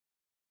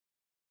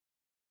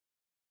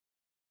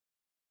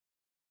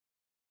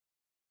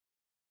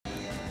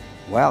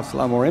Wow, it's a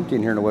lot more empty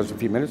in here than it was a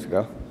few minutes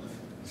ago.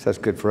 So that's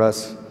good for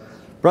us.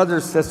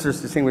 Brothers, sisters,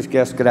 distinguished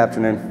guests, good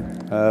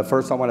afternoon.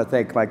 First, I want to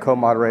thank my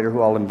co-moderator,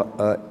 who I'll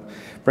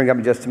bring up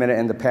in just a minute,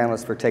 and the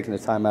panelists for taking the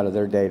time out of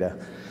their day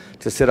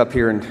to sit up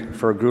here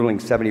for a grueling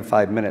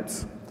 75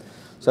 minutes.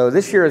 So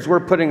this year, as we're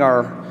putting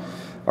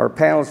our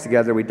panels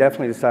together, we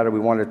definitely decided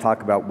we wanted to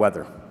talk about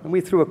weather. And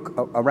we threw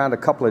around a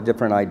couple of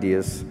different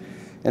ideas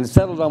and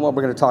settled on what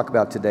we're going to talk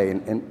about today.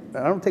 And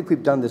I don't think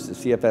we've done this at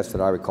CFS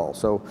that I recall.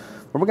 So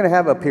what we're going to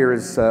have up here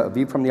is a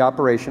view from the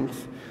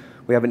operations.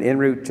 We have an en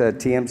route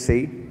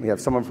TMC. We have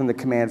someone from the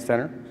command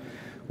center.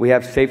 We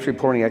have safety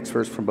reporting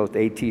experts from both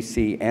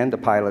ATC and the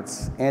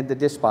pilots and the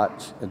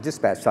dispatch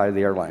side of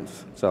the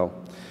airlines. So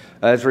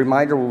as a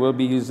reminder, we will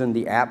be using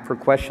the app for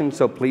questions,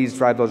 so please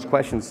drive those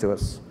questions to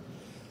us.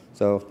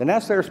 So the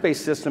National Airspace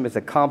System is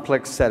a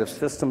complex set of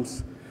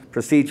systems,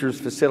 procedures,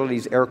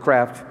 facilities,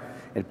 aircraft,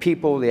 and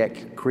people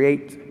that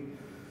create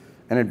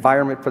an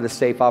environment for the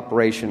safe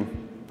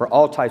operation for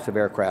all types of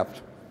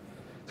aircraft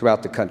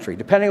throughout the country.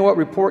 Depending on what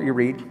report you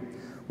read,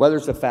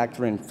 weather's a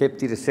factor in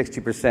 50 to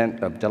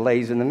 60% of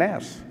delays in the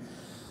NAS.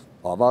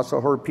 I've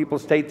also heard people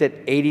state that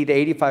 80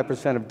 to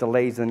 85% of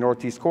delays in the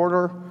Northeast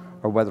Corridor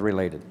are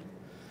weather-related.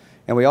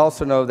 And we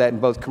also know that in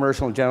both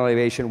commercial and general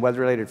aviation,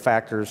 weather-related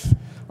factors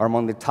are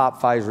among the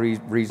top 5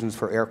 reasons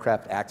for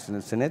aircraft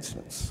accidents and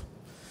incidents.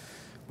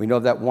 We know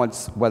that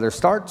once weather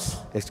starts,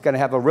 it's going to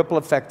have a ripple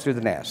effect through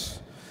the NAS.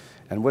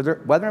 And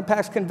weather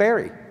impacts can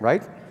vary,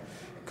 right?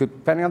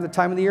 Depending on the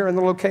time of the year and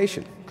the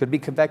location. Could be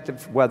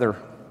convective weather,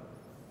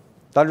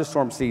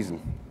 thunderstorm season.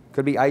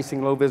 Could be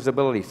icing, low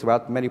visibility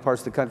throughout many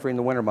parts of the country in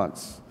the winter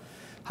months.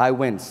 High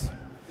winds,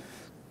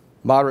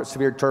 moderate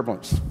severe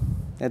turbulence,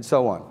 and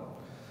so on.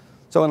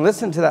 So in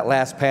listening to that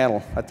last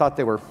panel, I thought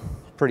they were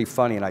pretty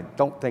funny, and I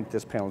don't think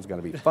this panel is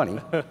going to be funny.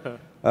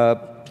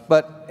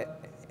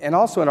 And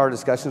also in our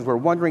discussions, we're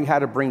wondering how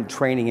to bring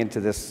training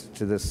into this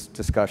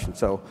discussion.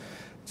 So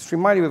just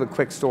remind you of a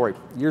quick story.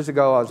 Years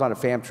ago, I was on a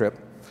fam trip,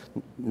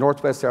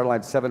 Northwest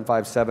Airlines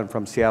 757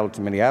 from Seattle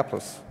to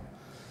Minneapolis.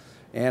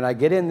 And I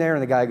get in there,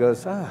 and the guy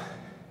goes,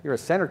 you're a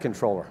center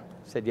controller.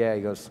 I said, yeah.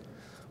 He goes,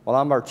 well,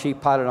 I'm our chief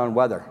pilot on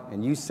weather,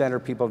 and you center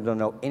people don't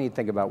know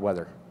anything about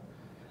weather.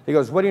 He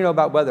goes, what do you know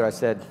about weather? I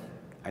said,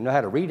 I know how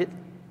to read it.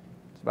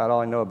 That's about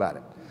all I know about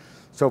it.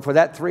 So for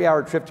that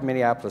 3-hour trip to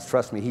Minneapolis,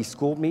 trust me, he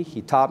schooled me,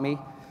 he taught me.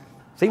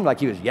 Seemed like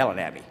he was yelling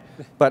at me.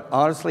 But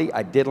honestly,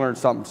 I did learn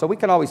something. So we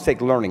can always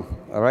take learning,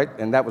 all right?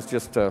 And that was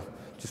just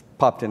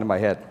popped into my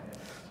head.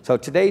 So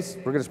today,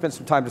 we're going to spend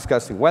some time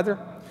discussing weather,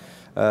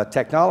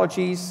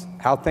 technologies,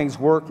 how things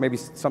work, maybe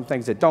some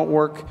things that don't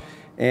work,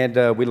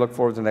 and we look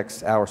forward to the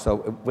next hour.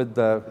 So with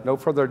no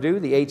further ado,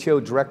 the ATO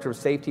Director of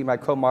Safety, my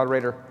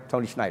co-moderator,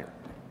 Tony Schneider.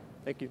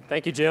 Thank you.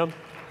 Thank you, Jim.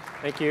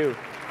 Thank you.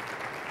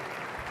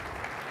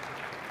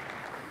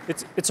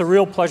 It's a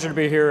real pleasure to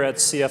be here at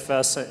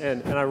CFS,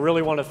 and I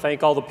really want to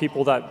thank all the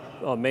people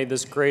that made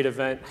this great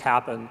event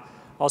happen.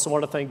 I also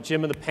want to thank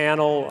Jim and the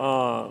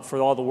panel for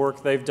all the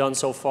work they've done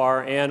so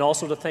far, and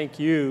also to thank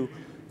you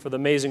for the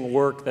amazing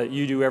work that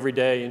you do every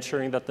day,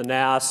 ensuring that the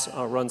NAS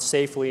runs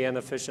safely and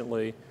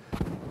efficiently.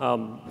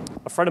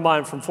 A friend of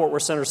mine from Fort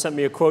Worth Center sent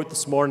me a quote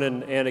this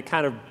morning, and it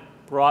kind of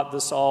brought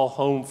this all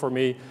home for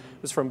me.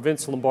 It was from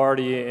Vince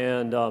Lombardi,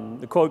 and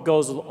the quote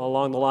goes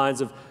along the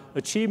lines of,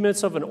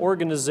 achievements of an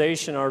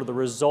organization are the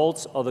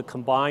results of the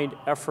combined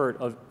effort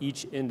of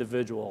each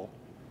individual.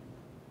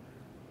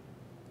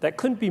 That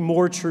couldn't be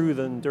more true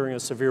than during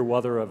a severe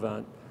weather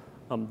event.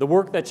 The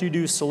work that you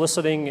do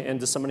soliciting and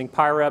disseminating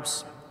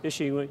PIREPs,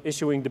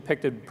 issuing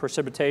depicted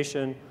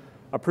precipitation,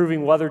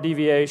 approving weather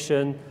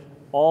deviation,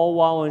 all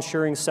while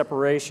ensuring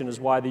separation is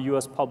why the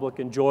U.S. public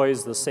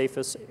enjoys the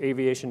safest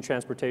aviation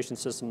transportation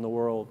system in the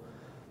world.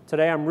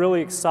 Today I'm really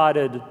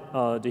excited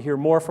to hear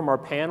more from our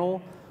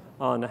panel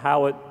on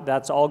how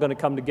that's all going to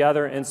come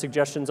together and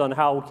suggestions on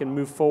how we can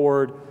move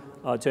forward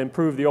to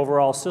improve the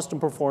overall system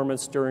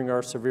performance during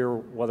our severe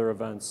weather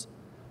events.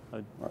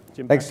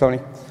 Jim, thanks, Tony.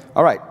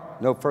 All right,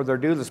 no further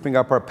ado, let's bring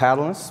up our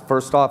panelists.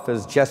 First off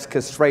is Jessica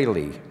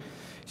Strahley.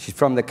 She's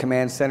from the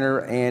Command Center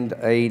and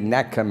a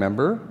NATCA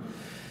member.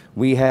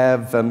 We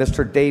have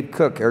Mr. Dave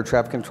Cook, Air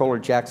Traffic Controller,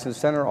 Jackson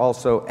Center,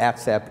 also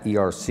ATSAP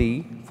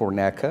ERC for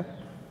NATCA.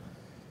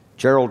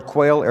 Gerald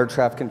Quaye, Air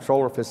Traffic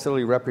Controller,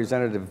 Facility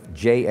Representative,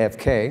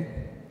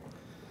 JFK.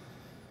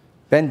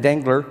 Ben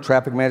Dengler,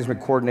 Traffic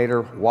Management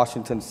Coordinator,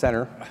 Washington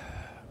Center.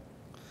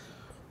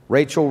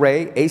 Rachel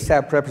Ray,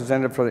 ASAP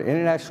Representative for the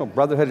International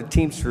Brotherhood of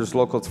Teamsters,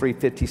 Local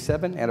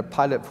 357, and a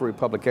pilot for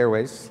Republic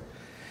Airways.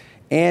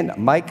 And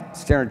Mike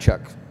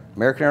Sterenchuk,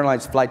 American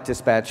Airlines Flight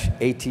Dispatch,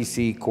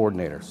 ATC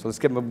Coordinator. So let's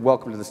give him a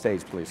welcome to the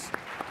stage, please.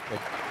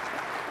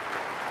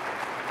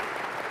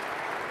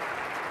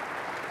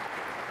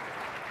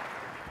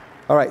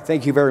 All right,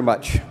 thank you very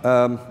much.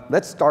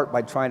 Let's start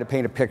by trying to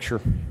paint a picture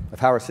of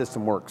how our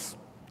system works,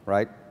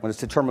 right? When it's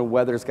determined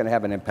whether it's going to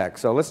have an impact.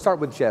 So let's start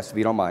with Jess, if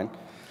you don't mind.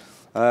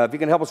 If you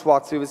can help us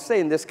walk through, let's say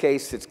in this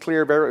case, it's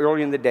clear very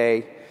early in the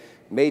day,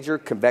 major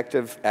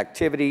convective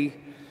activity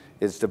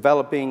is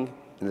developing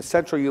in the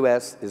central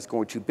U.S., is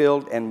going to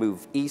build and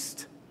move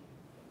east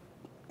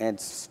and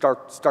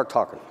start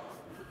talking.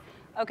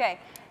 Okay,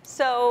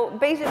 so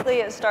basically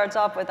it starts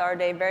off with our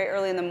day very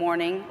early in the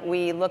morning.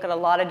 We look at a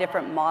lot of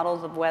different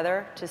models of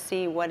weather to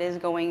see what is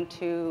going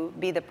to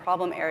be the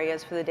problem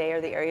areas for the day or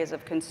the areas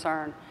of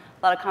concern.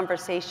 A lot of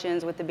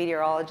conversations with the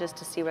meteorologist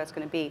to see what it's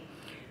going to be.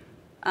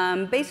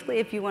 Basically,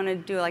 if you want to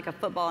do like a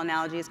football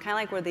analogy, it's kind of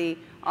like we're the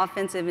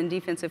offensive and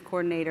defensive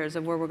coordinators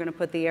of where we're going to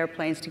put the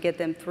airplanes to get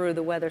them through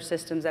the weather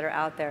systems that are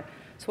out there.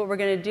 So what we're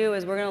going to do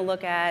is we're going to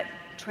look at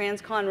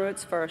transcon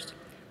routes first.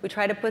 We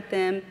try to put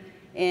them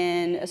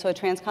in, so a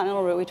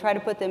transcontinental route, we try to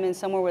put them in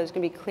somewhere where there's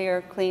going to be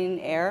clear, clean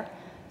air.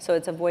 So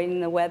it's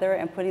avoiding the weather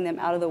and putting them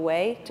out of the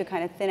way to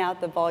kind of thin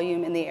out the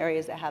volume in the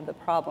areas that have the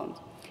problems.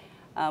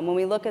 When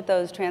we look at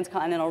those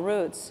transcontinental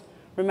routes,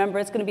 remember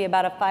it's going to be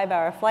about a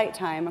 5-hour flight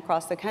time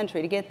across the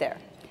country to get there.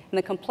 And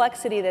the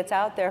complexity that's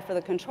out there for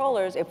the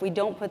controllers, if we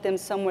don't put them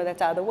somewhere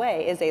that's out of the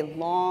way, is a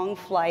long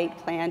flight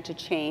plan to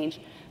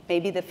change.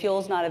 Maybe the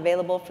fuel's not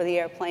available for the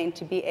airplane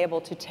to be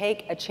able to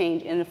take a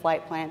change in the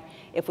flight plan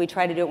if we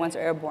try to do it once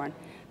they're airborne.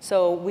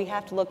 So we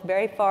have to look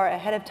very far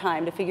ahead of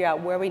time to figure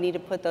out where we need to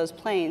put those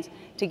planes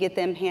to get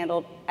them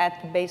handled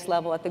at the base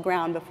level at the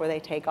ground before they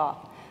take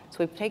off. So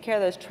we take care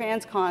of those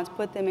transcons,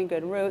 put them in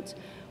good routes.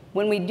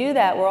 When we do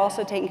that, we're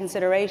also taking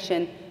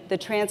consideration the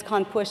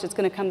transcon push that's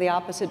going to come the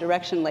opposite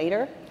direction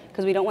later,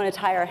 because we don't want to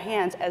tie our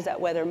hands as that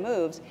weather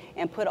moves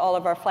and put all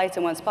of our flights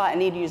in one spot and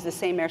need to use the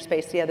same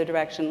airspace the other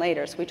direction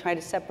later. So we try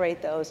to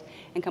separate those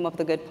and come up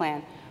with a good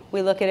plan.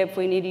 We look at if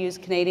we need to use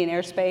Canadian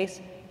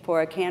airspace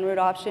for a CAN route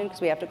option,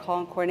 because we have to call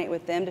and coordinate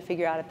with them to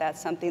figure out if that's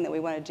something that we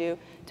want to do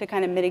to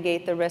kind of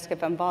mitigate the risk of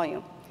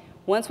volume.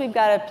 Once we've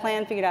got a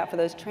plan figured out for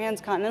those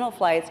transcontinental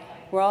flights,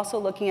 we're also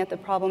looking at the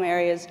problem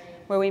areas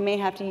where we may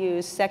have to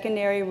use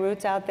secondary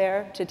routes out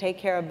there to take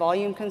care of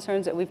volume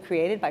concerns that we've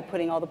created by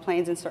putting all the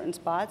planes in certain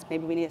spots.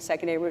 Maybe we need a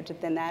secondary route to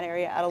thin that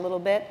area out a little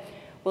bit.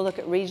 We'll look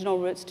at regional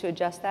routes to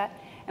adjust that.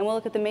 And we'll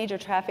look at the major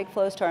traffic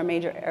flows to our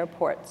major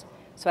airports.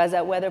 So as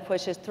that weather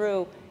pushes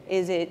through,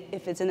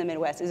 if it's in the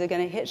Midwest, is it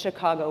going to hit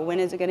Chicago? When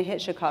is it going to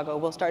hit Chicago?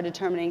 We'll start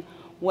determining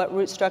what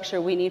route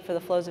structure we need for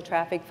the flows of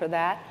traffic for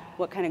that,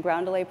 what kind of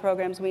ground delay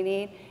programs we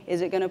need.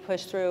 Is it going to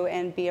push through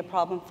and be a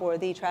problem for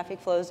the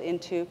traffic flows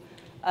into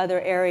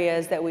other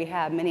areas that we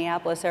have,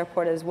 Minneapolis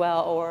Airport as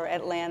well, or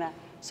Atlanta.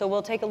 So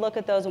we'll take a look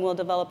at those and we'll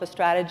develop a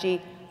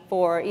strategy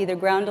for either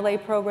ground delay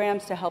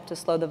programs to help to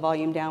slow the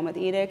volume down with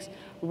edicts,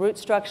 route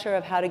structure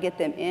of how to get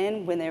them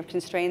in when they're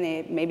constrained,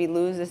 they maybe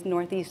lose this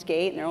northeast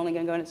gate and they're only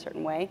going to go in a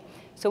certain way.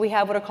 So we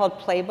have what are called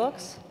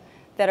playbooks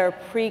that are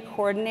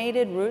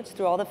pre-coordinated routes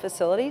through all the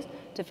facilities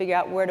to figure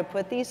out where to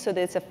put these so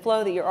that it's a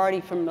flow that you're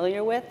already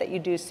familiar with, that you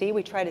do see.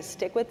 We try to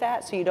stick with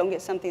that so you don't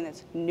get something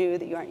that's new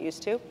that you aren't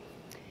used to.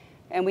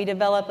 And we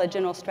develop a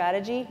general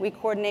strategy. We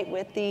coordinate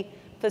with the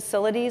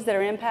facilities that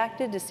are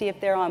impacted to see if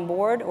they're on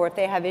board or if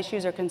they have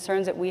issues or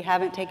concerns that we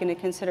haven't taken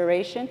into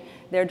consideration.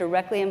 They're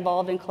directly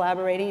involved in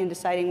collaborating and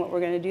deciding what we're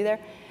going to do there.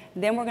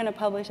 Then we're going to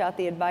publish out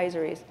the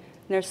advisories.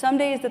 And there's some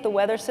days that the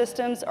weather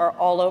systems are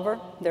all over.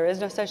 There is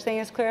no such thing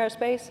as clear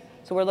airspace.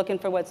 So we're looking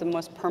for what's the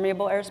most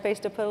permeable airspace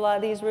to put a lot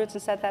of these routes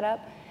and set that up.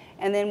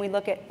 And then we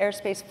look at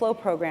airspace flow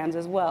programs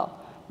as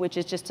well, which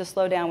is just to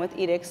slow down with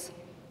edicts,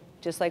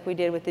 just like we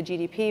did with the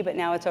GDP, but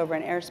now it's over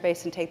in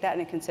airspace and take that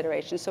into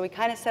consideration. So we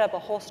kind of set up a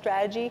whole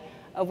strategy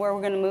of where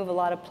we're going to move a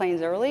lot of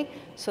planes early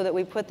so that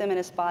we put them in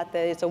a spot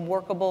that it's a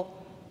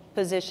workable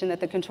position that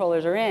the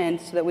controllers are in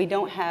so that we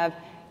don't have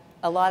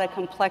a lot of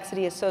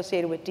complexity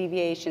associated with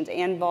deviations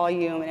and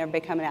volume and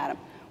everybody coming at them.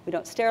 We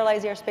don't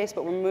sterilize airspace,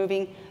 but we're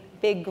moving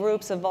big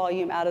groups of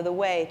volume out of the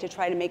way to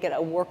try to make it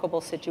a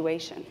workable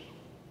situation.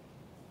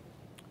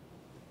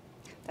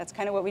 That's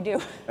kind of what we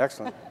do.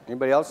 Excellent.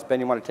 Anybody else? Ben,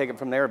 you want to take it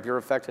from there if you're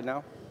affected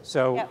now?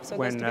 So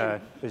when,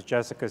 as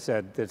Jessica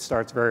said, it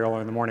starts very early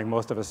in the morning.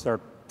 Most of us start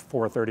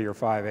 4:30 or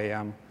 5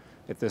 a.m.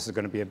 if this is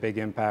going to be a big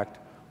impact.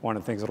 One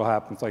of the things that will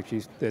happen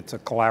is it's a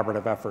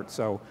collaborative effort.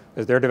 So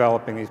as they're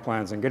developing these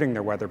plans and getting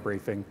their weather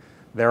briefing,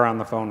 they're on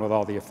the phone with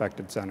all the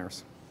affected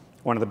centers.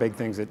 One of the big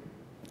things that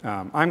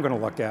I'm going to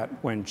look at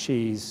when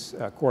she's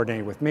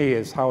coordinating with me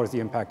is how is the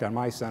impact on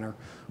my center.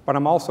 But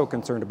I'm also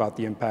concerned about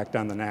the impact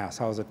on the NAS.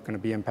 How is it going to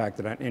be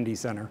impacted on Indy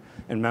Center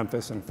in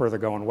Memphis and further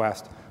going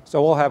west?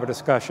 So we'll have a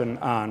discussion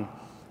on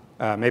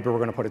maybe we're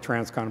going to put a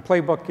transcon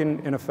playbook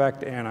in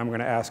effect, and I'm going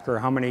to ask her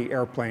how many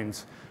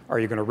airplanes are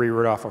you going to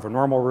reroute off of a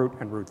normal route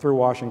and route through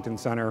Washington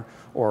Center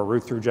or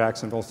route through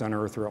Jacksonville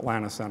Center or through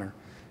Atlanta Center.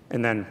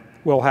 And then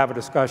we'll have a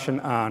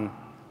discussion on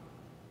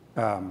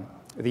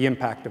the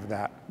impact of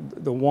that.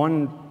 The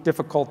one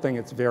difficult thing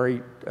that's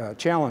very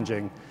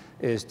challenging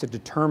is to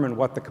determine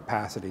what the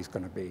capacity is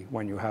going to be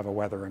when you have a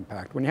weather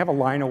impact. When you have a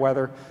line of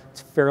weather,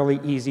 it's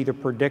fairly easy to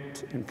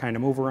predict and kind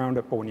of move around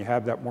it, but when you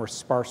have that more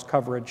sparse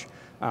coverage,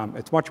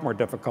 it's much more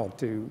difficult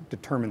to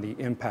determine the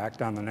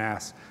impact on the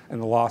NAS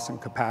and the loss in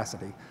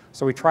capacity.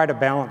 So we try to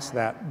balance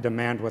that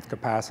demand with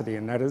capacity,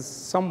 and that is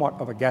somewhat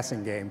of a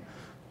guessing game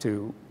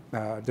to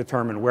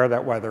determine where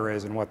that weather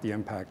is and what the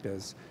impact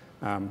is.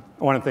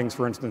 One of the things,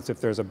 for instance, if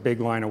there's a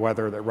big line of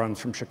weather that runs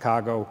from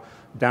Chicago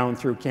down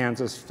through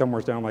Kansas,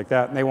 somewhere down like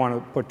that, and they want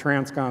to put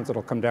transcons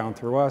that'll come down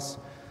through us,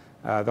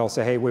 they'll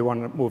say, hey, we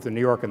want to move the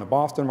New York and the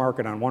Boston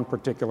market on one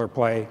particular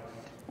play.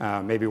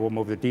 Maybe we'll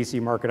move the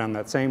DC market on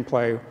that same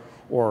play.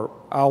 Or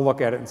I'll look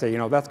at it and say, you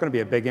know, that's going to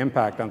be a big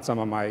impact on some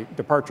of my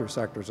departure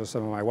sectors or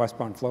some of my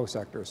westbound flow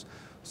sectors.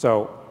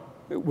 So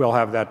we'll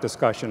have that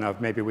discussion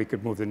of maybe we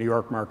could move the New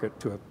York market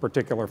to a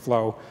particular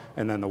flow,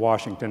 and then the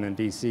Washington and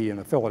DC and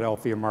the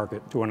Philadelphia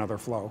market to another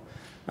flow.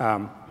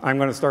 I'm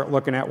going to start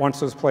looking at, once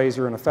those plays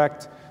are in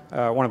effect,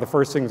 one of the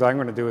first things I'm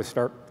going to do is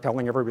start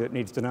telling everybody that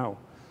needs to know.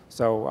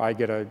 So I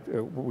get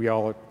we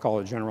all call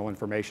it a general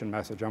information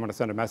message. I'm going to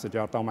send a message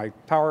out to all my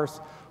towers,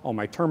 all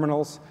my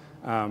terminals,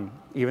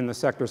 even the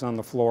sectors on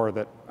the floor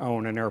that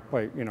own an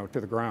airplane, you know, to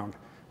the ground,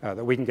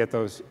 that we can get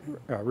those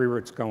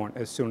reroutes going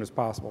as soon as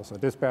possible. So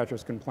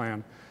dispatchers can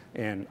plan,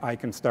 and I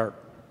can start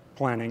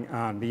planning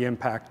on the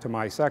impact to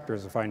my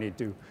sectors if I need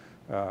to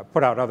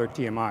put out other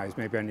TMIs.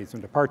 Maybe I need some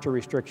departure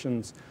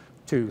restrictions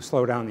to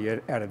slow down the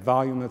added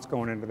volume that's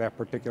going into that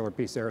particular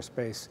piece of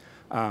airspace.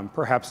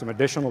 Perhaps some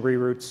additional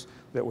reroutes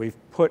that we've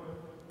put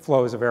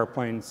flows of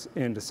airplanes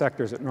into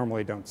sectors that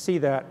normally don't see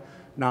that.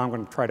 Now I'm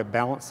going to try to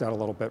balance that a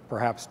little bit,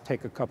 perhaps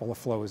take a couple of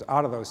flows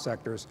out of those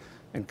sectors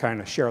and kind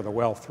of share the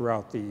wealth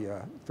throughout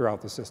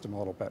the system a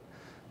little bit.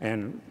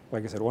 And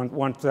like I said,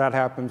 once that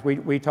happens,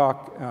 we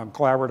talk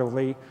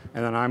collaboratively,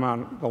 and then I'm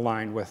on the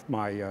line with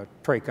my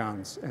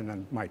TRACONs and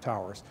then my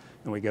towers,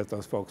 and we get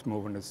those folks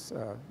moving as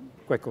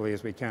quickly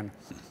as we can.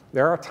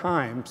 There are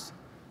times,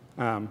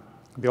 it'll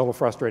be a little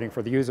frustrating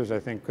for the users, I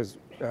think, because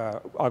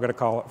I'll get a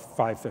call at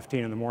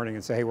 5:15 in the morning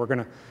and say, hey, we're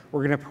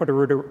gonna put a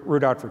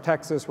route out for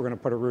Texas, we're gonna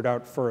put a route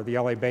out for the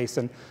LA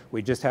Basin.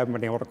 We just haven't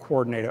been able to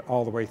coordinate it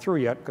all the way through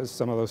yet because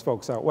some of those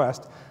folks out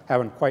west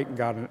haven't quite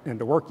gotten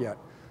into work yet.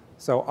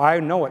 So I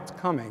know it's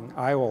coming.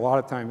 I will a lot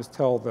of times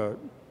tell the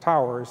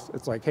towers,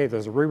 it's like, hey,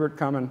 there's a reroute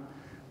coming,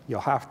 you'll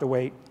have to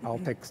wait. I'll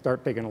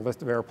start taking a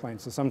list of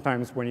airplanes. So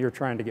sometimes when you're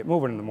trying to get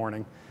moving in the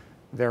morning,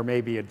 there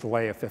may be a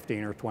delay of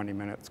 15 or 20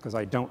 minutes because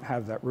I don't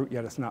have that route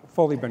yet. It's not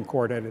fully been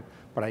coordinated,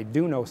 but I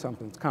do know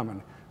something's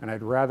coming, and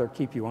I'd rather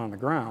keep you on the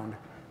ground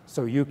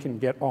so you can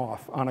get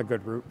off on a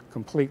good route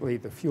completely,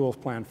 the fuel's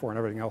planned for and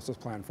everything else is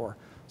planned for.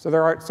 So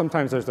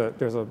sometimes there's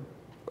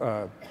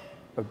a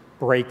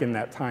break in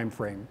that time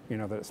frame, you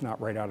know, that it's not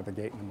right out of the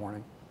gate in the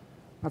morning.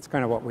 That's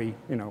kind of what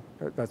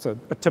that's a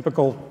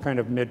typical kind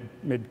of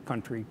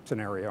mid-country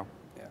scenario.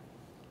 Yeah.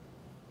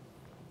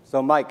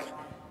 So Mike,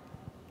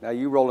 now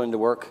you roll into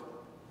work.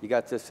 You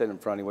got this sitting in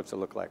front of you. What's it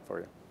look like for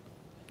you?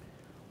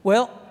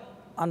 Well,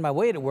 on my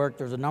way to work,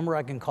 there's a number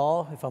I can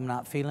call if I'm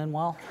not feeling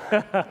well,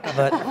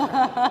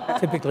 but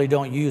typically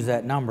don't use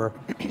that number.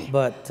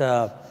 But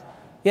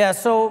yeah,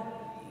 so,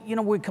 you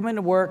know, we come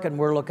into work and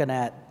we're looking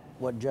at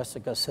what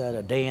Jessica said,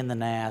 a day in the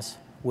NAS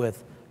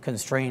with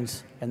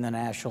constraints in the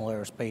national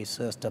airspace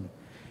system.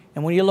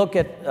 And when you look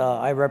at,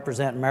 I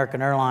represent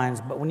American Airlines,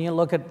 but when you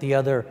look at the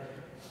other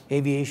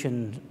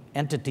aviation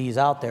entities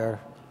out there,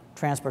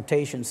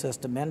 transportation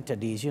system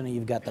entities, you know,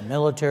 you've got the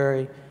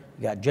military,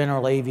 you got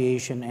general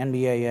aviation,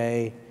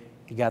 NBAA,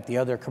 you got the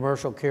other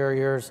commercial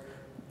carriers,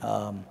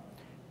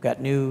 got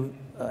new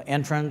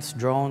entrants,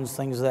 drones,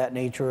 things of that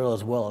nature,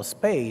 as well as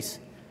space.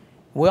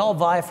 We all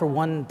vie for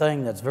one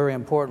thing that's very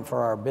important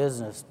for our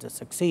business to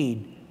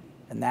succeed,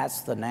 and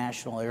that's the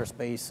national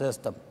airspace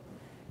system.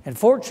 And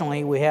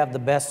fortunately, we have the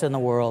best in the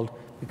world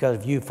because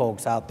of you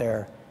folks out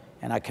there,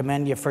 and I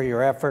commend you for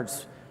your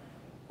efforts.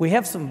 We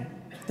have some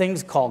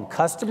things called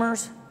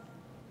customers,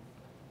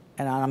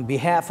 and on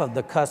behalf of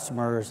the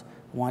customers,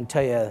 I want to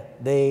tell you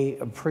they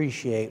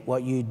appreciate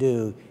what you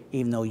do,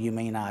 even though you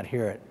may not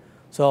hear it.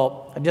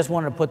 So I just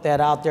wanted to put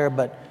that out there,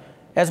 but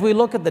as we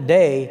look at the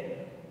day,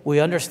 we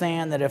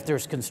understand that if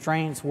there's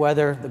constraints,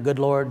 weather, the good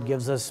Lord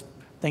gives us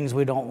things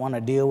we don't want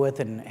to deal with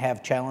and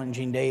have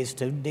challenging days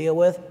to deal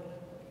with.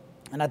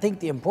 And I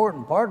think the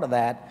important part of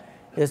that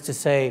is to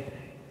say,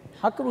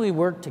 how can we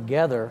work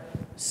together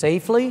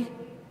safely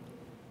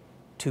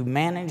to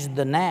manage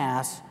the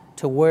NAS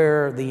to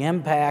where the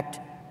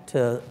impact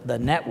to the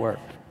network,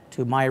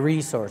 to my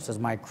resources,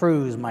 my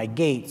crews, my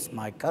gates,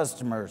 my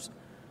customers,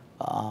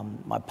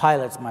 my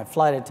pilots, my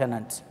flight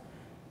attendants,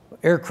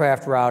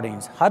 aircraft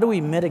routings, how do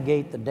we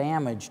mitigate the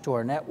damage to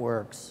our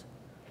networks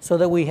so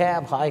that we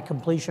have high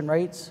completion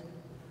rates,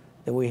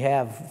 that we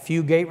have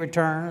few gate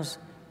returns,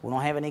 we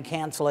don't have any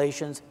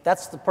cancellations?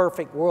 That's the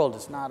perfect world.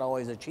 It's not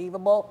always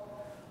achievable,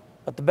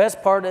 but the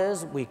best part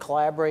is we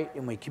collaborate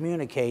and we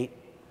communicate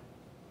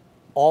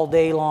all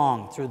day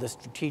long through the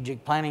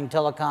strategic planning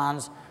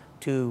telecons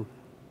to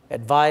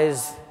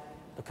advise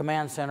the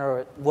command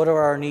center what are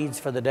our needs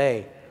for the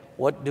day,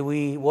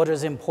 what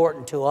is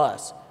important to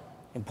us.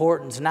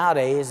 Importance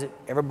nowadays,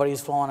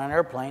 everybody's flying on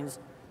airplanes.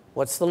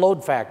 What's the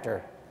load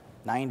factor?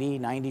 90,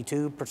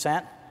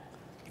 92%?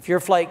 If your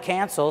flight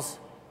cancels,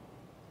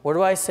 where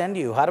do I send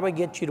you? How do I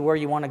get you to where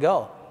you want to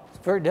go?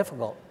 It's very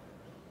difficult.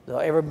 So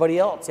everybody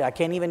else, I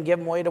can't even give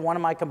them away to one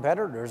of my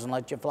competitors and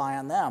let you fly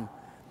on them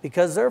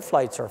because their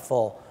flights are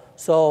full.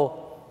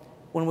 So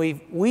when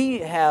we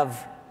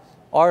have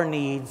our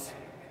needs,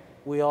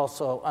 we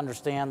also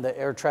understand that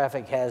air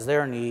traffic has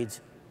their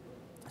needs.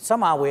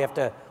 Somehow we have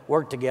to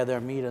work together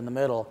and meet in the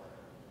middle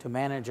to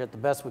manage it the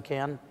best we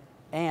can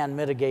and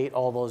mitigate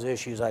all those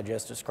issues I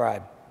just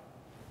described.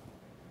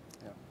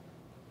 Yeah.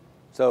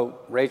 So,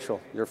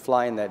 Rachel, you're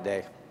flying that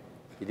day.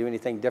 You do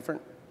anything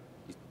different?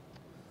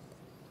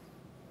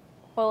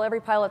 Well,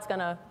 every pilot's going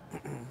to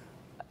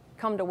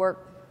come to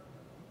work,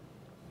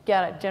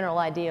 get a general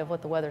idea of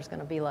what the weather's going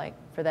to be like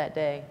for that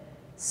day.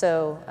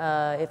 So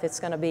if it's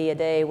going to be a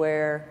day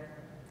where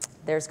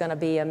there's going to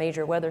be a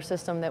major weather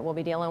system that we'll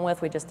be dealing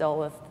with, we just dealt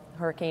with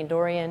Hurricane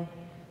Dorian.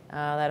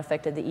 That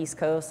affected the East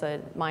Coast.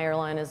 My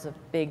airline is a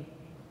big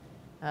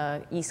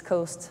East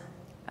Coast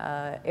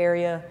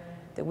area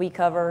that we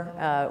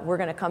cover. We're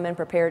going to come in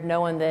prepared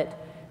knowing that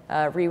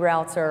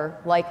reroutes are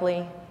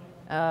likely,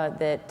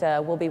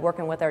 that we'll be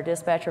working with our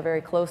dispatcher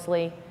very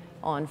closely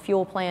on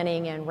fuel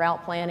planning and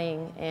route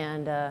planning,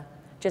 and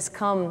just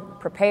come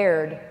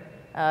prepared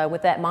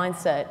with that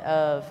mindset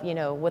of,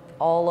 with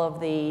all of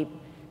the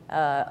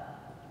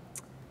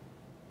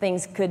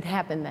things could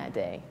happen that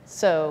day.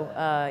 So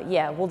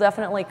yeah, we'll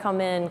definitely come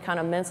in kind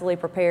of mentally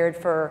prepared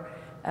for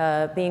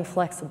being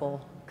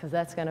flexible, because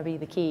that's going to be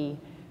the key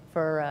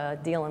for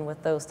dealing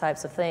with those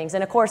types of things.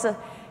 And of course,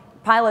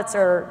 pilots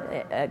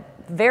are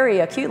very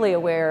acutely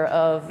aware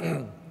of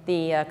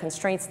the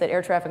constraints that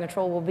air traffic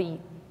control will be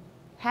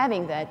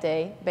having that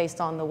day based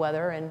on the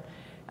weather.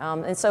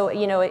 And so,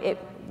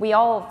 we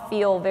all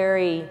feel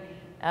very,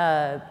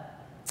 have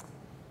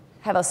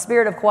a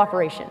spirit of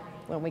cooperation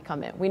when we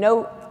come in. We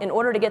know in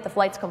order to get the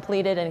flights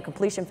completed, and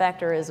completion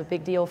factor is a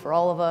big deal for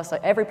all of us.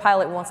 Every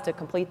pilot wants to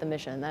complete the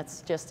mission.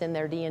 That's just in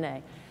their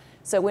DNA.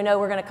 So we know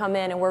we're going to come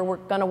in and we're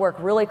going to work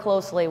really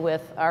closely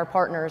with our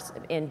partners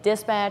in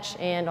dispatch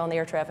and on the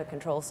air traffic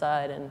control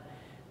side. And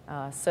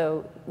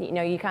so,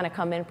 you kind of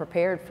come in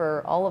prepared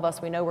for all of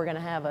us. We know we're going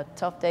to have a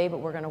tough day, but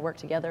we're going to work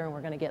together and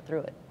we're going to get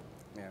through it.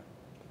 Yeah.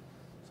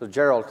 So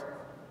Gerald,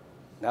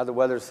 now the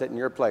weather's hitting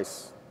your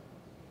place.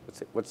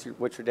 What's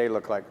your day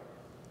look like?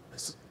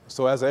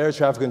 So as an air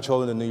traffic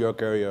controller in the New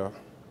York area,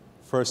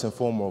 first and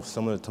foremost,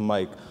 similar to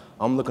Mike,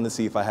 I'm looking to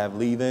see if I have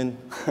leave-in,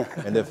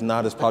 and if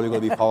not, it's probably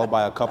going to be followed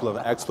by a couple of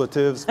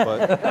expletives.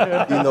 But,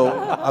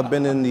 I've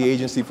been in the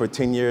agency for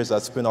 10 years. I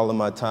spent all of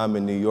my time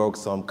in New York,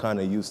 so I'm kind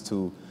of used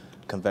to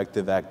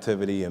convective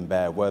activity and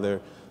bad weather.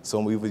 So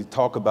when we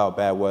talk about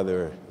bad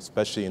weather,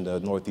 especially in the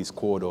Northeast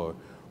Corridor,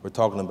 we're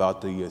talking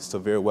about the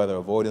Severe Weather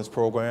Avoidance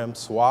Program,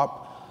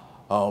 SWAP.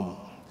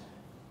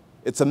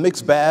 It's a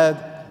mixed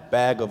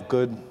bag of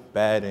good,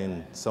 bad,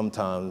 and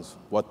sometimes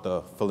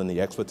fill in the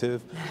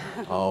expletive.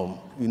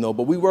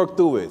 But we work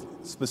through it.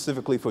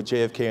 Specifically for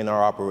JFK and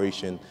our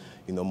operation,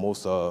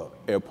 most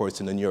airports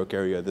in the New York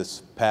area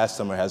this past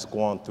summer has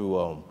gone through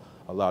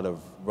a lot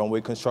of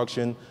runway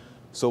construction.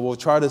 So we'll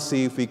try to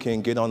see if we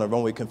can get on a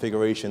runway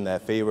configuration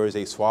that favors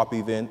a swap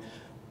event,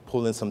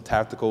 pull in some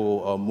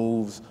tactical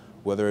moves,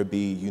 whether it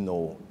be,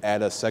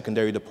 add a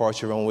secondary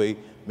departure runway,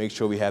 make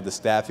sure we have the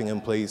staffing in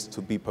place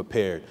to be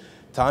prepared.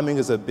 Timing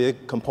is a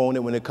big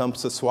component when it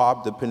comes to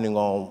swap, depending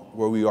on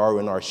where we are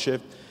in our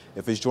shift.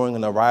 If it's during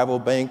an arrival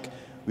bank,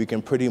 we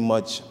can pretty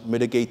much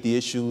mitigate the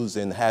issues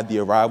and have the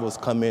arrivals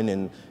come in,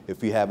 and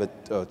if we have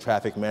a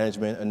traffic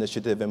management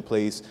initiative in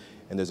place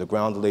and there's a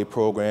ground delay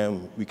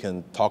program, we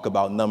can talk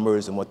about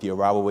numbers and what the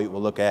arrival rate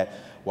will look at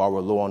while we're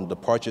low on the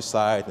departure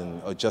side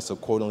and adjust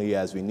accordingly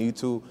as we need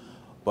to.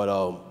 But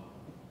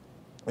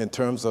in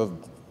terms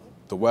of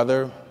the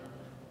weather,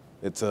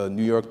 it's a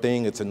New York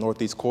thing, it's a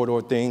Northeast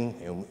Corridor thing,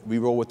 and we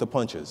roll with the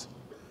punches.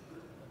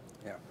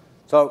 Yeah.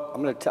 So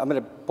I'm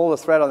gonna pull the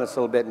thread on this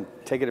a little bit and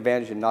take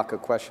advantage and knock a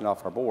question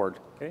off our board,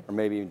 okay, or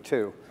maybe even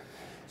two.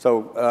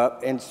 So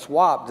in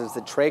SWAP, does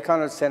the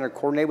TRACON center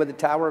coordinate with the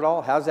tower at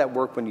all? How does that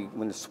work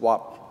when the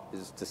SWAP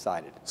is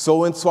decided?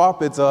 So in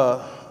SWAP,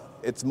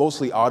 it's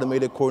mostly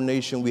automated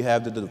coordination. We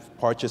have the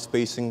departure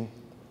spacing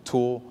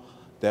tool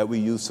that we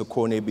use to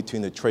coordinate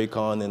between the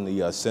TRACON and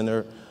the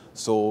center.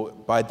 So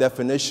by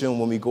definition,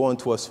 when we go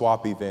into a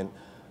SWAP event,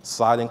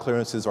 sliding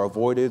clearances are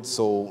avoided.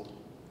 So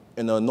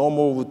in a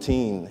normal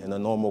routine, in a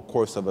normal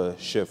course of a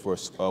shift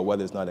where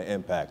weather is not an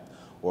impact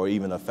or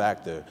even a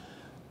factor,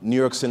 New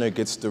York Center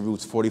gets the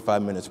routes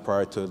 45 minutes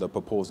prior to the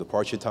proposed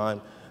departure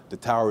time. The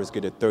towers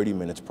get it 30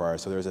 minutes prior.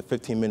 So there's a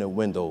 15-minute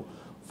window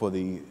for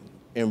the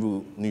en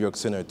route New York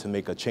Center to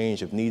make a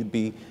change if need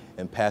be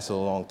and pass it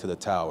along to the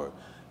tower.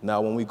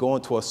 Now, when we go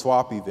into a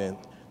swap event,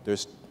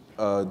 there's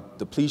a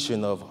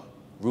depletion of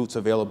routes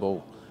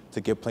available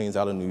to get planes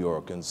out of New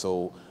York. And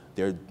so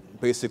they're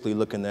basically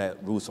looking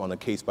at routes on a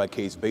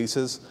case-by-case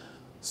basis.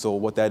 So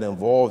what that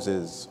involves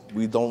is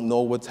we don't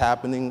know what's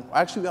happening.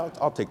 Actually,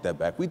 I'll take that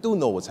back. We do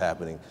know what's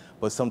happening,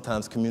 but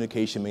sometimes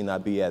communication may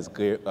not be as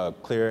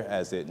clear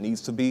as it needs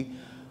to be.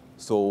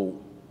 So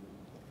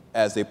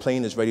as a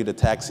plane is ready to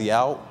taxi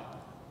out,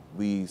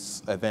 we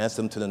advance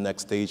them to the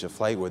next stage of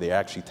flight where they're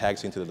actually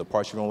taxiing to the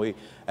departure runway.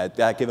 At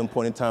that given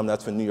point in time,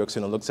 that's when New York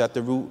Center looks at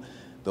the route.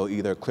 They'll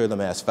either clear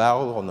them as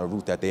foul on the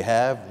route that they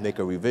have, make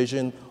a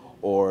revision,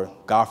 or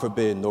God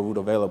forbid, no route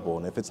available.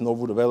 And if it's no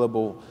route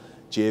available,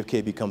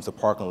 JFK becomes a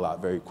parking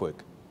lot very quick.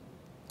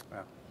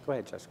 Wow. Go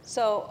ahead, Jessica.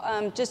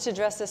 So just to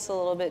address this a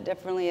little bit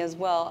differently as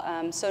well.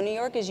 So New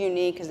York is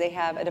unique because they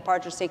have a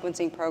departure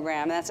sequencing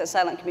program, and that's a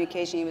silent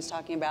communication he was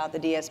talking about, the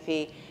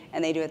DSP,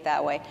 and they do it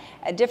that way.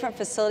 At different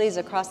facilities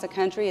across the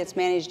country, it's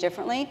managed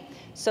differently.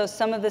 So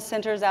some of the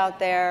centers out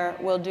there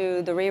will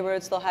do the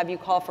reroutes. They'll have you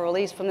call for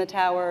release from the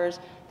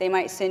towers. They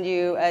might send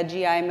you a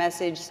GI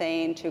message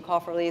saying to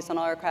call for release on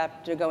all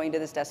aircraft going to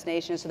this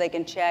destination, so they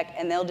can check,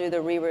 and they'll do the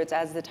reroutes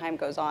as the time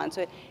goes on.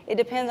 So it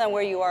depends on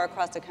where you are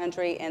across the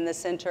country and the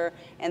center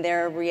and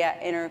their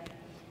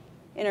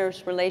inner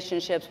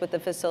relationships with the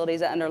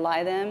facilities that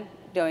underlie them,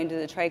 going to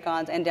the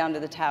TRACONs and down to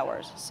the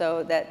towers.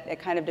 So that it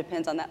kind of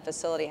depends on that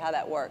facility, how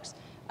that works.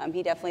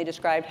 He definitely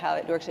described how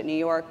it works at New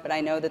York, but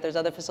I know that there's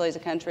other facilities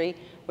in the country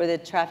where the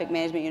traffic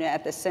management unit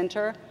at the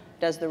center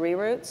does the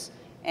reroutes,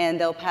 and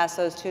they'll pass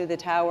those to the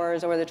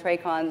towers or the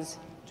TRACONs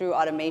through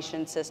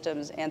automation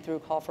systems and through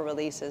call for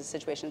releases,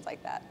 situations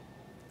like that.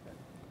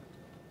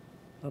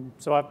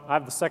 So I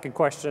have the second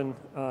question.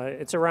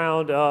 It's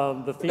around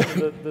the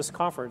theme of this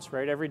conference,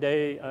 right? Every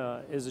day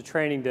is a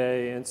training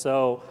day, and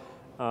so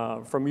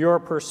from your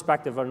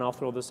perspective, and I'll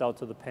throw this out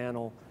to the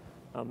panel,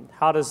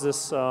 how does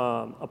this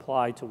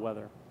apply to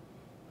weather?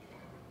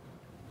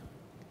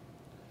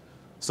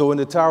 So in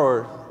the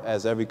tower,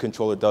 as every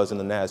controller does in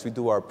the NAS, we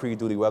do our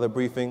pre-duty weather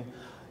briefing.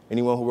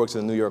 Anyone who works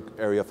in the New York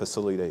area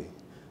facility,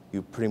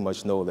 you pretty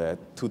much know that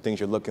two things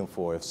you're looking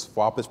for. If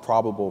swap is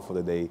probable for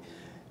the day,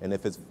 and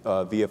if it's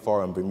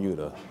VFR in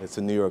Bermuda. It's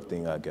a New York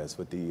thing, I guess,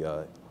 with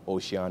the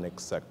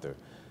oceanic sector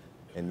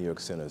in New York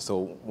Center.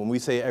 So when we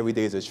say every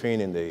day is a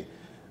training day,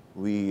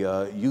 we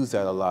use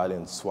that a lot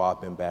in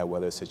swap and bad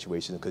weather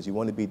situations because you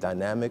want to be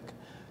dynamic.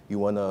 You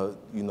want to,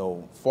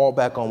 fall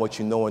back on what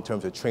you know in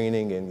terms of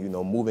training and,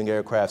 moving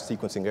aircraft,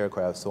 sequencing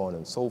aircraft, so on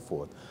and so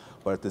forth.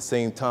 But at the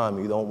same time,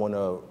 you don't want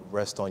to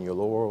rest on your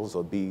laurels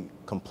or be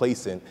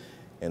complacent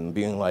and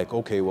being like,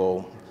 okay,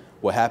 well,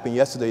 what happened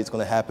yesterday is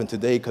going to happen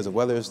today because the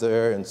weather is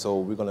there, and so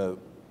we're going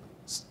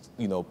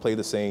to, play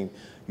the same,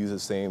 use the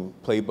same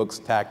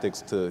playbooks,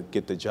 tactics to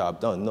get the job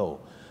done. No.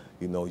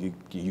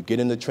 You get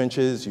in the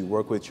trenches, you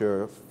work with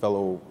your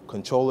fellow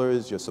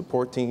controllers, your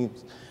support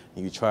teams,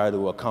 and you try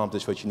to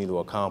accomplish what you need to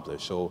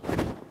accomplish. So,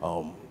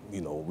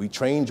 we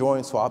train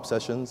during swap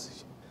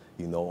sessions.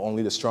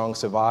 Only the strong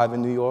survive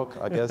in New York,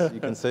 I guess you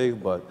can say,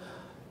 but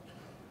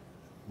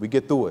we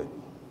get through it.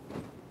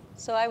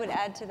 So I would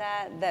add to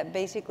that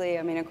basically,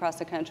 across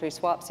the country,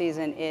 swap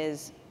season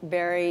is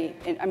very,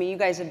 you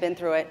guys have been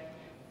through it.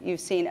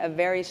 You've seen a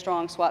very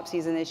strong swap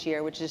season this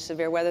year, which is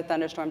severe weather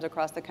thunderstorms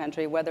across the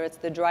country, whether it's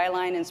the dry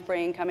line in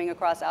spring coming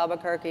across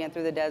Albuquerque and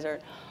through the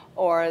desert,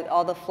 or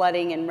all the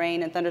flooding and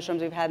rain and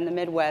thunderstorms we've had in the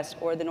Midwest,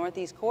 or the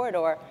Northeast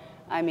Corridor.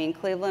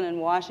 Cleveland and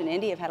Washington,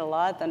 Indy have had a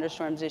lot of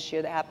thunderstorms this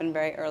year that happened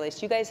very early.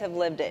 So you guys have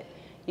lived it.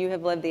 You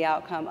have lived the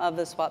outcome of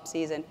the swap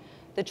season.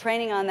 The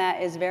training on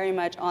that is very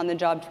much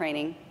on-the-job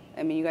training.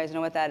 You guys know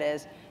what that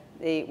is.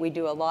 We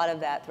do a lot of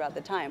that throughout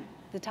the time.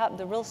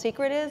 The real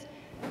secret is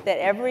that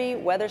every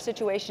weather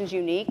situation is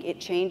unique.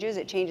 It changes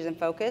in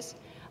focus.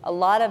 A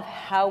lot of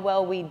how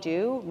well we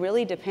do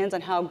really depends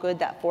on how good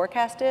that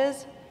forecast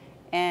is.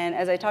 And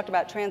as I talked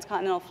about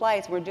transcontinental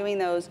flights, we're doing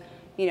those,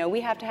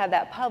 we have to have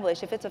that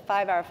published. If it's a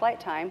 5-hour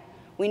flight time,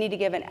 we need to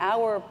give an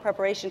hour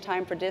preparation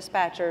time for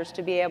dispatchers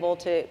to be able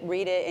to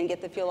read it and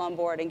get the fuel on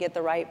board and get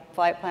the right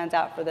flight plans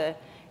out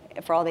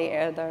for all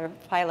the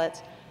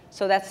pilots.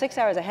 So that's 6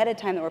 hours ahead of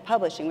time that we're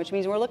publishing, which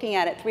means we're looking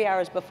at it 3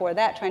 hours before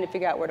that, trying to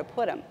figure out where to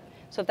put them.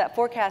 So if that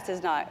forecast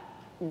is not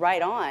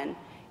right on,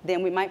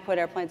 then we might put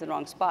airplanes in the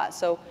wrong spot.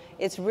 So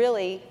it's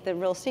really, the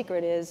real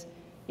secret is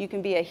you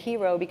can be a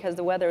hero because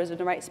the weather is in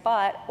the right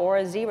spot, or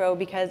a zero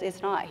because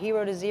it's not.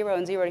 Hero to zero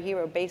and zero to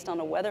hero based on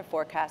a weather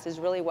forecast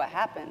is really what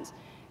happens.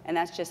 And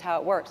that's just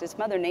how it works. It's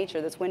Mother Nature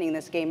that's winning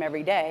this game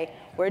every day.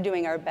 We're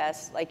doing our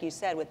best, like you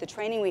said, with the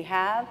training we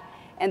have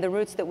and the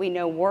routes that we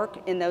know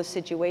work in those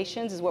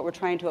situations is what we're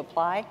trying to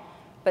apply.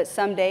 But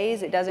some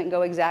days it doesn't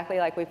go exactly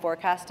like we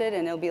forecasted,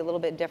 and it'll be a little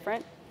bit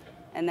different.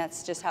 And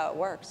that's just how it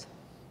works.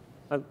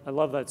 I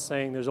love that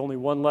saying. There's only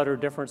one letter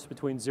difference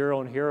between zero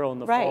and hero, and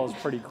the fall is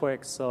pretty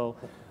quick. So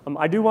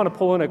I do want to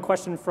pull in a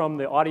question from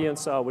the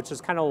audience, which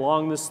is kind of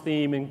along this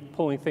theme and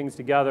pulling things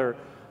together.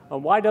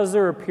 Why does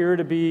there appear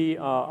to be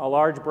a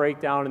large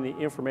breakdown in the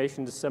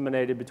information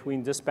disseminated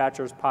between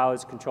dispatchers,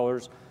 pilots,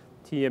 controllers,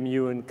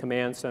 TMU, and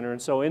command center?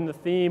 And so in the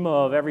theme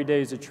of every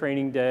day is a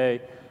training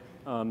day,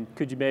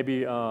 could you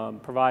maybe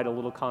provide a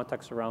little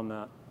context around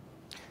that?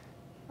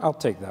 I'll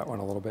take that one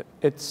a little bit.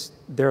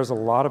 There's a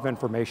lot of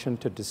information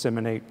to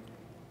disseminate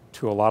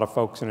to a lot of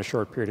folks in a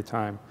short period of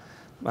time.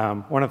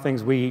 One of the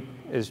things we,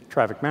 as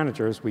traffic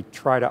managers, we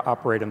try to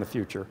operate in the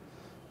future.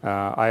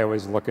 I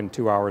always look in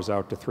 2 hours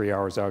out to 3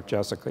 hours out,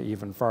 Jessica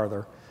even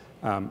farther.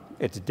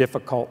 It's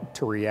difficult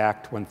to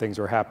react when things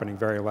are happening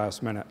very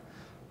last minute.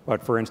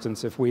 But for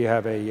instance, if we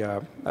have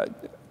a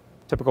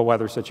typical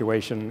weather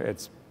situation,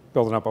 it's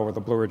building up over the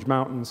Blue Ridge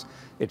Mountains.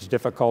 It's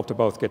difficult to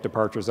both get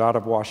departures out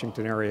of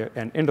Washington area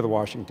and into the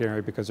Washington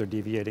area because they're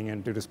deviating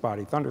in due to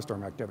spotty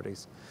thunderstorm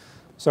activities.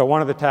 So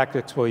one of the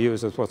tactics we'll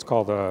use is what's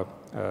called a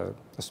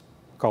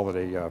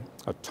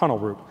tunnel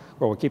route,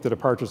 where we'll keep the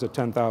departures at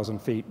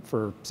 10,000 feet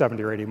for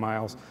 70 or 80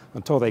 miles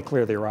until they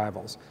clear the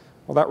arrivals.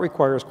 Well, that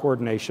requires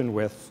coordination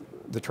with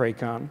the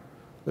TRACON,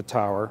 the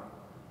tower,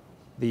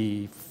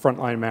 the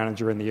frontline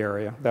manager in the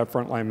area. That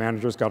frontline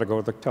manager's got to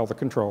go tell the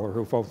controller,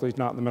 who hopefully is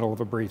not in the middle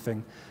of a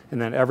briefing.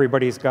 And then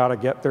everybody's got to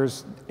get,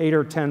 there's 8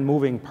 or 10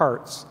 moving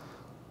parts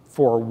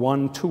for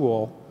one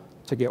tool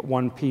to get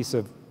one piece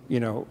of,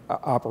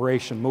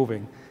 operation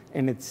moving.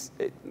 And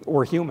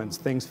we're humans,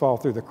 things fall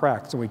through the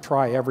cracks. And we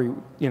try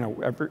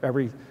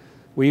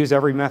we use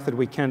every method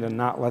we can to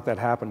not let that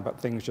happen,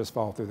 but things just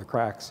fall through the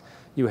cracks.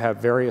 You have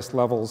various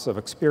levels of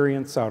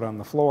experience out on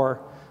the floor.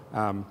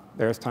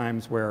 There's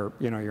times where,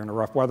 you're in a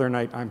rough weather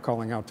night, I'm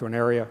calling out to an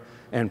area,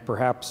 and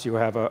perhaps you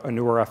have a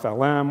newer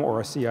FLM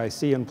or a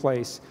CIC in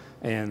place,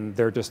 and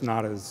they're just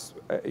not as,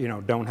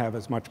 don't have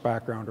as much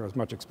background or as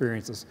much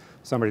experience as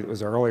somebody that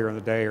was earlier in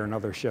the day or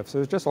another shift. So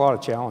there's just a lot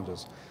of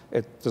challenges.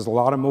 There's a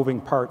lot of moving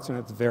parts, and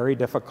it's very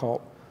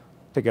difficult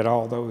to get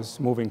all those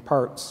moving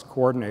parts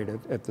coordinated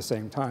at the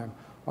same time.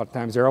 A lot of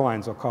times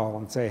airlines will call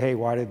and say, hey,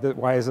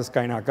 why is this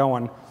guy not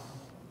going?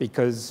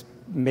 Because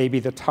maybe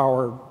the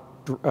tower,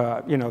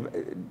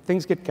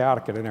 things get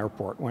chaotic at an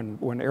airport.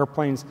 When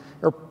airports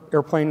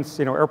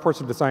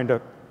are designed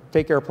to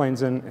take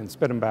airplanes in and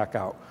spit them back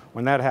out.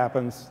 When that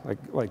happens,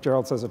 like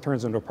Gerald says, it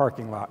turns into a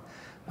parking lot.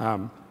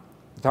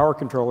 The tower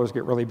controllers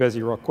get really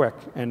busy real quick,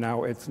 and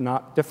now it's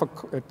not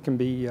difficult. It can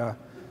be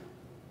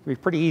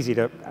pretty easy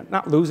to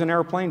not lose an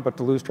airplane, but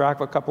to lose track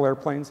of a couple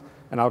airplanes.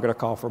 And I'll get a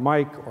call from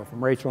Mike or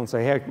from Rachel and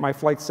say, hey, my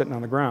flight's sitting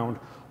on the ground.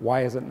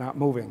 Why is it not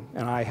moving?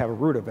 And I have a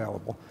route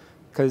available.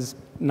 Because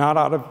not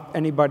out of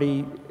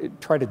anybody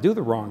try to do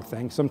the wrong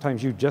thing.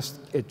 Sometimes it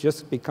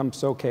just becomes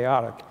so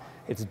chaotic,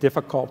 it's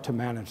difficult to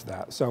manage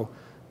that. So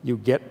you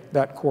get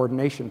that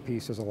coordination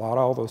piece. There's a lot of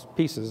all those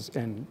pieces,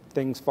 and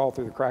things fall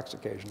through the cracks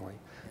occasionally.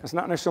 It's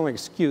not necessarily an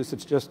excuse,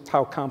 it's just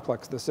how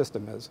complex the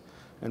system is.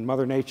 And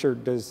Mother Nature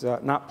does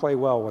not play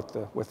well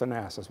with the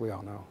NAS, as we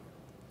all know.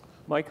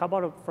 Mike, how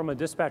about from a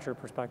dispatcher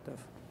perspective?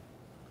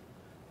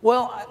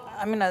 Well,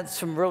 I mean, that's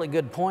some really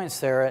good points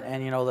there.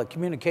 And the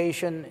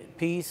communication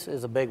piece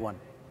is a big one.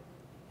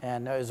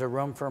 And is there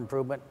room for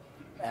improvement?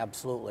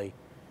 Absolutely.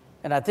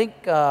 And I think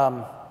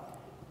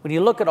when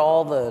you look at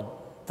all the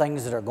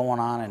things that are going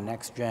on in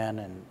next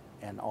gen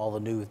and all the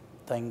new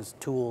things,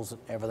 tools,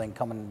 everything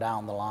coming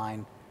down the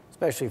line,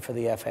 especially for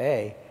the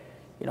FAA,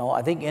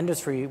 I think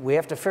industry, we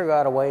have to figure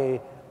out a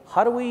way,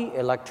 how do we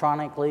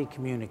electronically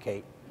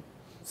communicate?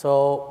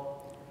 So,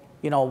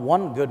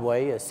 one good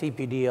way is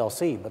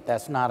CPDLC, but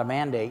that's not a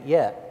mandate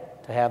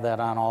yet to have that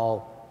on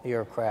all the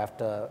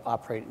aircraft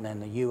operating in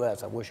the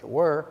U.S. I wish it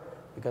were,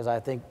 because I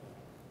think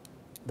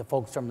the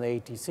folks from the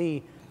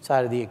ATC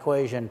side of the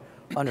equation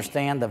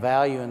understand the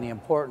value and the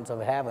importance of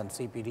having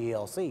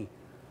CPDLC.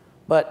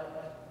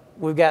 But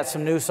we've got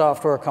some new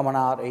software coming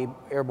out, a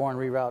airborne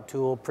reroute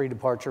tool,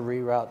 pre-departure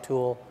reroute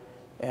tool.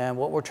 And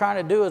what we're trying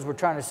to do is we're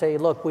trying to say,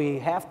 look, we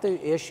have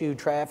to issue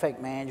traffic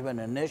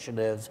management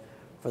initiatives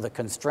for the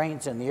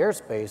constraints in the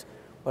airspace,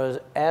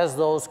 but as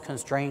those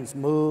constraints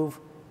move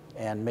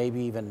and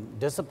maybe even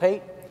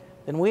dissipate,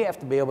 then we have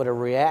to be able to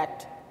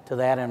react to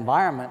that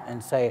environment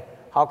and say,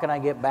 how can I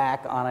get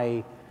back on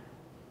a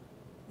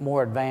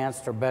more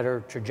advanced or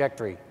better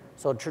trajectory?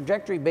 So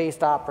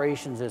trajectory-based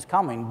operations is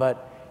coming,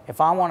 but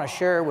if I want to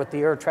share with the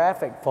air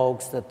traffic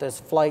folks that this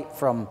flight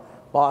from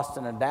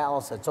Boston to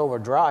Dallas that's over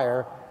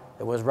Dreyer,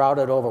 it was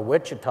routed over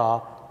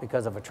Wichita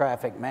because of a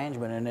traffic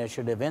management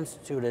initiative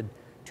instituted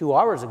 2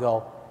 hours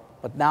ago,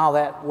 but now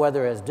that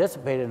weather has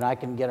dissipated and I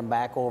can get them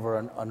back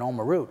over a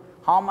normal route.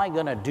 How am I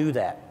going to do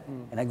that?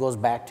 And it goes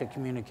back to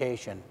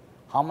communication.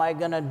 How am I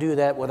going to do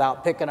that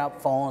without picking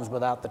up phones,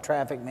 without the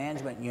traffic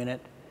management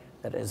unit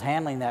that is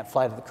handling that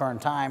flight at the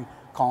current time,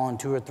 calling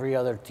 2 or 3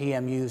 other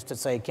TMUs to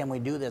say, can we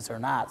do this or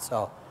not?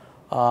 So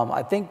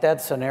I think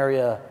that's an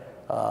area,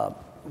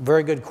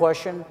 very good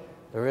question.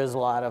 There is a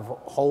lot of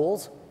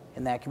holes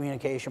in that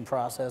communication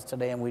process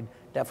today, and we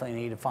definitely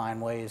need to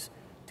find ways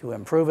to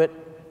improve it,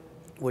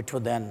 which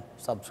would then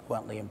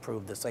subsequently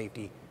improve the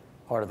safety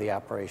part of the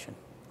operation.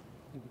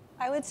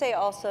 I would say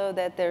also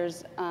that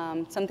there's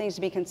some things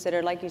to be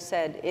considered. Like you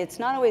said, it's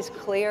not always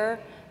clear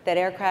that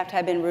aircraft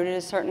have been routed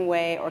a certain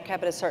way or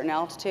kept at a certain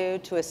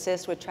altitude to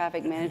assist with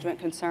traffic management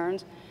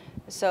concerns.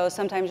 So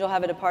sometimes you'll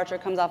have a departure,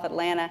 comes off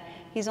Atlanta.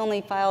 He's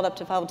only filed up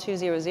to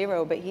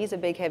 5200, but he's a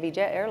big heavy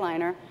jet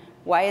airliner.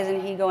 Why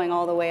isn't he going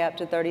all the way up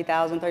to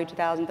 30,000,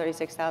 32,000,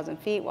 36,000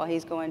 feet while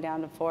he's going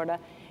down to Florida?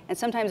 And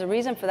sometimes the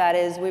reason for that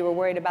is we were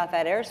worried about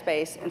that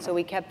airspace, and so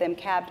we kept them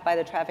capped by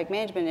the traffic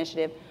management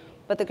initiative.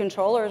 But the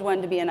controllers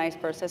wanted to be a nice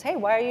person, says, hey,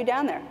 why are you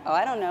down there? Oh,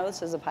 I don't know,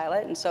 this is a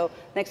pilot. And so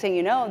next thing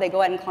you know, they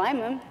go out and climb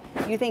them.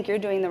 You think you're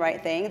doing the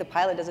right thing. The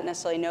pilot doesn't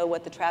necessarily know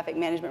what the traffic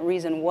management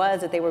reason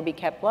was that they would be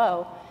kept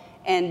low.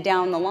 And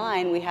down the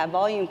line, we have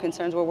volume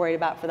concerns we're worried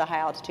about for the high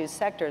altitude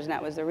sectors, and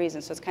that was the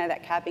reason. So it's kind of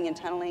that capping and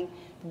tunneling,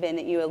 Ben,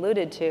 that you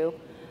alluded to.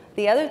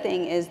 The other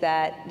thing is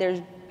that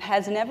there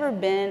has never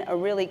been a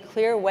really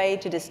clear way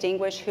to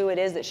distinguish who it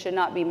is that should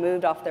not be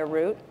moved off their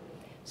route.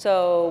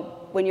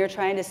 So when you're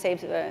trying to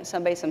save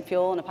somebody some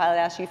fuel and a pilot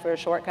asks you for a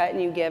shortcut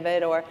and you give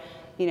it, or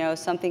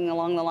something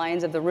along the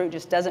lines of the route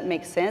just doesn't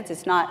make sense,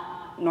 it's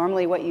not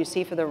normally what you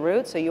see for the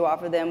route, so you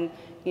offer them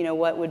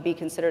what would be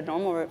considered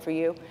normal route for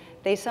you.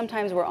 They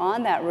sometimes were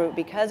on that route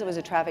because it was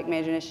a traffic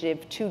management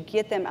initiative to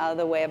get them out of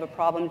the way of a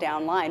problem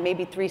downline,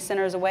 maybe 3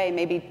 centers away,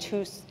 maybe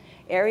 2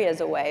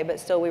 areas away, but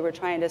still we were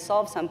trying to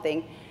solve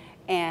something.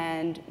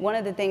 And one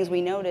of the things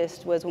we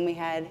noticed was when we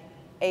had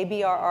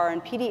ABRR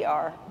and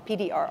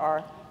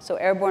PDRR, so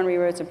airborne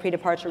reroutes and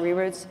pre-departure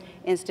reroutes,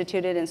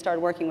 instituted and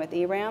started working with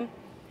ERAM,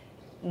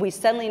 we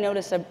suddenly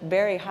noticed a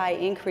very high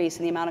increase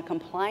in the amount of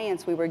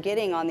compliance we were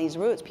getting on these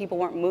routes. People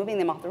weren't moving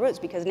them off the routes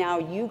because now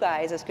you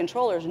guys as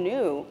controllers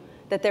knew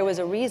that there was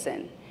a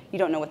reason. You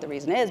don't know what the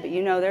reason is, but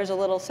there's a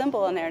little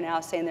symbol in there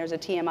now saying there's a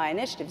TMI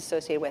initiative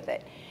associated with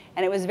it.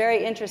 And it was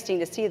very interesting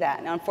to see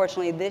that. Now,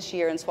 unfortunately, this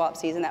year in swap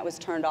season, that was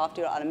turned off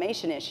due to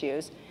automation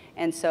issues,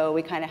 and so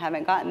we kind of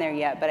haven't gotten there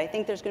yet. But I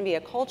think there's going to be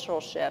a cultural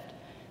shift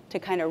to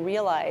kind of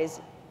realize,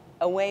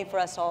 a way for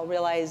us to all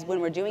realize when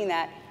we're doing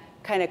that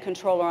kind of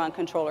controller on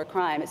controller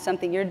crime. It's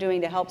something you're doing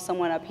to help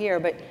someone up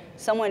here, but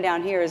someone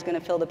down here is going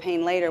to feel the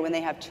pain later when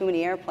they have too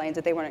many airplanes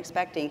that they weren't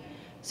expecting.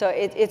 So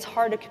it's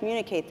hard to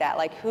communicate that,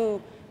 like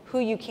who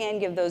you can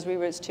give those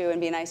reroutes to and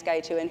be a nice guy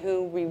to, and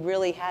who we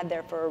really had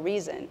there for a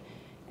reason.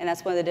 And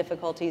that's one of the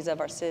difficulties of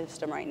our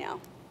system right now.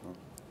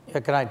 Yeah,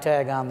 can I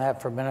tag on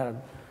that for a minute?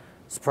 I'm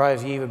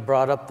surprised you even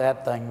brought up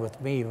that thing with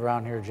me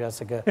around here,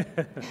 Jessica,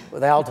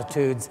 with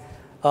altitudes.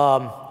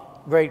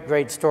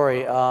 Great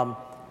story.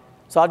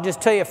 So I'll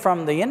just tell you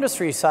from the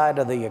industry side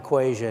of the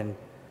equation,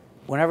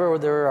 whenever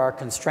there are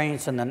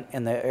constraints in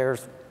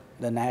the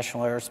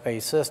national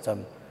airspace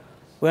system,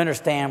 we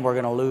understand we're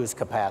going to lose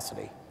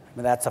capacity. I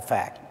mean, that's a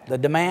fact. The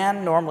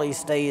demand normally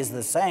stays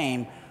the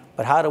same,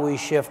 but how do we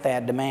shift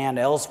that demand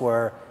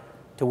elsewhere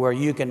to where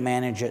you can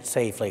manage it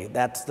safely?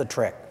 That's the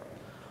trick.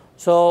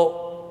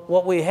 So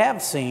what we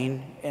have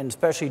seen, and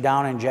especially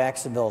down in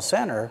Jacksonville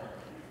Center,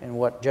 and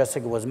what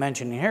Jessica was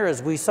mentioning here,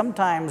 is we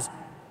sometimes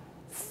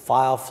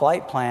file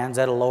flight plans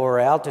at a lower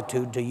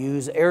altitude to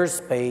use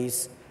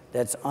airspace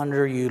that's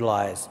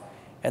underutilized.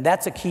 And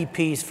that's a key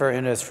piece for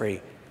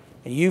industry.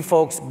 And you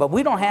folks, but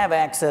we don't have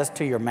access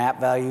to your map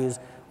values.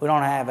 We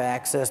don't have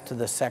access to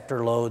the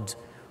sector loads.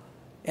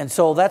 And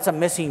so that's a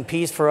missing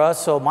piece for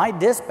us. So my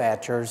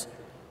dispatchers,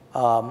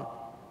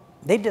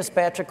 they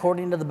dispatch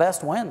according to the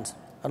best winds,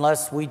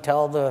 unless we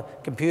tell the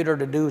computer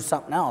to do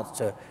something else,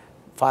 to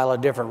file a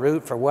different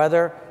route for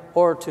weather,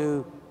 or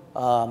to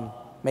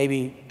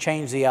maybe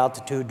change the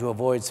altitude to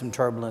avoid some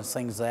turbulence,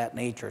 things of that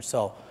nature.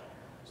 So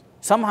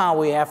somehow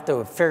we have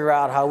to figure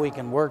out how we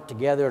can work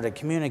together to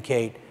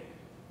communicate,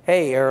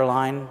 hey,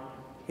 airline,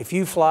 if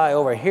you fly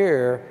over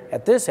here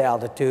at this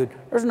altitude,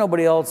 there's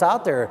nobody else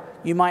out there.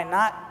 You might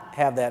not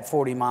have that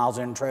 40 miles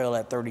in trail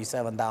at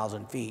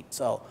 37,000 feet.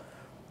 So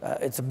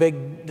it's a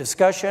big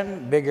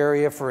discussion, big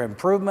area for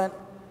improvement,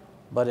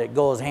 but it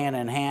goes hand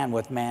in hand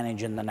with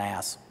managing the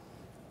NAS.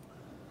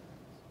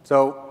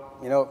 So,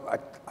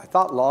 I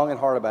thought long and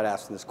hard about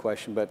asking this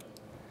question, but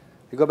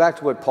to go back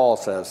to what Paul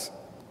says,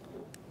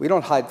 we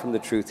don't hide from the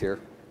truth here.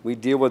 We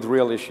deal with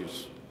real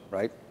issues,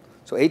 right?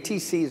 So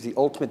ATC is the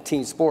ultimate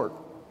team sport,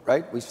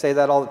 right? We say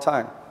that all the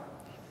time.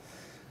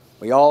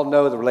 We all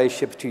know the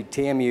relationship between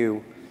TMU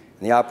and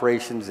the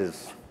operations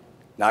is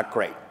not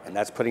great, and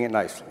that's putting it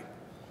nicely.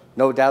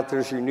 No doubt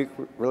there's unique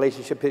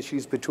relationship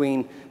issues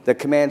between the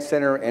command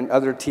center and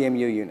other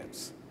TMU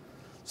units.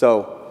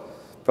 So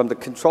from the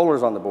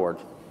controllers on the board,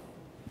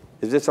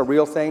 is this a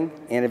real thing?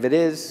 And if it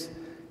is,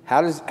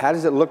 how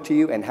does it look to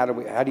you, and how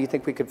do you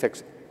think we could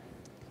fix it?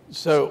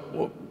 So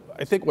well,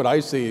 I think what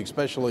I see,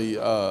 especially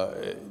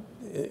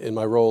in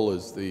my role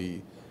as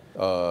an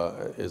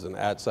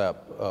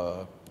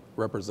ATSAP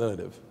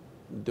representative,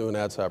 doing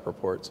ATSAP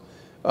reports,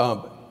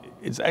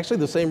 it's actually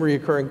the same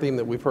recurring theme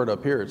that we've heard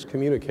up here. It's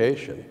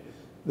communication.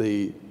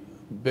 The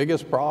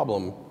biggest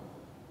problem,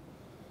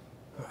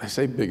 I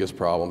say biggest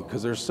problem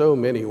because there's so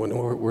many when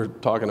we're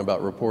talking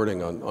about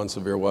reporting on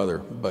severe weather.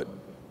 But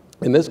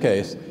in this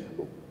case,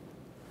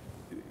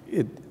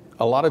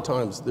 a lot of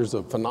times there's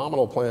a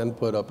phenomenal plan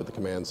put up at the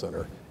command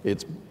center.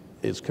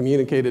 It's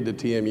communicated to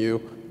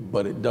TMU,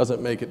 but it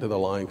doesn't make it to the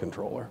line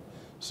controller.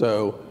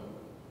 So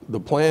the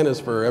plan is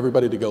for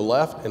everybody to go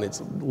left, and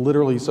it's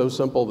literally so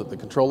simple that the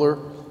controller,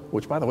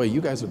 which by the way,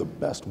 you guys are the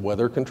best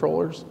weather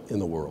controllers in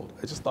the world.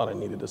 I just thought I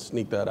needed to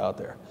sneak that out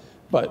there.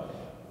 But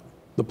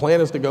the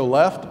plan is to go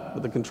left,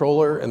 but the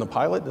controller and the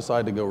pilot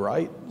decide to go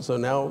right. So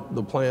now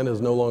the plan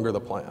is no longer the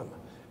plan.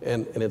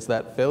 And it's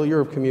that failure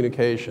of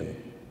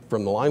communication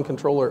from the line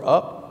controller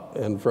up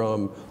and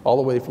from all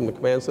the way from the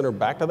command center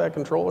back to that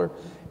controller.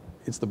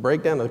 It's the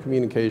breakdown of the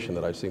communication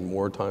that I've seen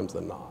more times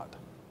than not.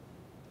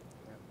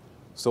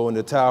 So in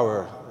the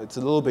tower, it's a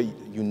little bit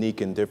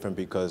unique and different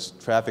because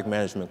traffic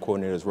management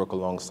coordinators work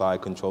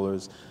alongside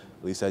controllers.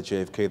 At least at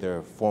JFK, there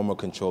are former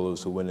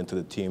controllers who went into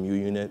the TMU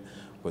unit,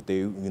 but they,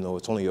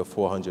 it's only a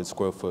 400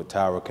 square foot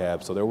tower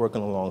cab, so they're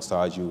working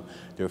alongside you.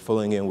 They're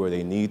filling in where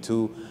they need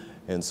to.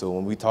 And so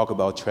when we talk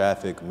about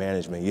traffic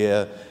management,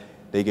 yeah,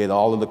 they get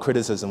all of the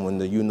criticism when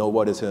the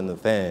you-know-what is hitting the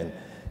fan,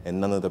 and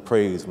none of the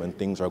praise when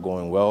things are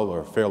going well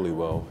or fairly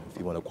well, if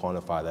you want to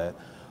quantify that.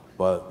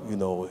 But,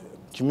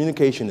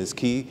 communication is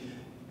key.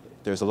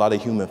 There's a lot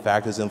of human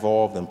factors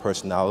involved in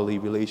personality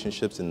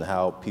relationships and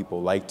how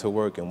people like to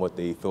work and what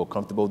they feel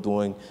comfortable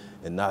doing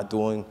and not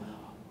doing.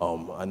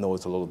 I know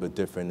it's a little bit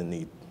different in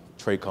the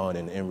TRACON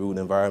and en route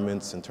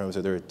environments in terms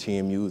of their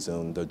TMUs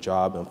and the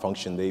job and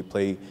function they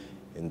play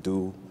and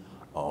do.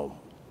 But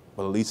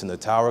at least in the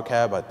tower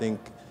cab, I think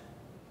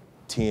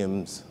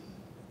TMs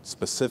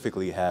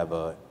specifically have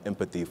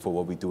empathy for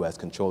what we do as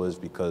controllers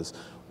because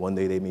one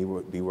day they may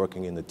be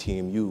working in the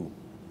TMU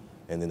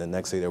and then the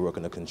next day they're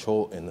working in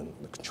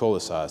the controller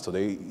side. So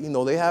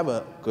they have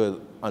a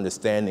good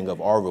understanding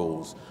of our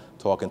roles,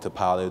 talking to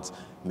pilots,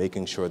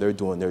 making sure they're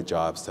doing their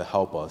jobs to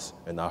help us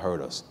and not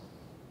hurt us.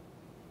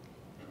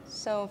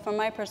 So from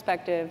my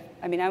perspective,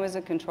 I was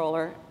a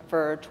controller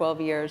for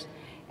 12 years,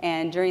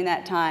 and during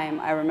that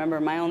time, I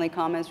remember my only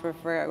comments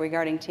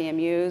regarding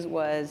TMUs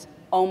was,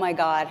 oh my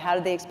God, how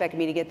did they expect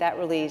me to get that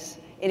release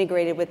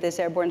integrated with this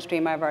airborne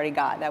stream I've already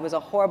got? That was a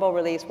horrible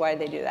release, why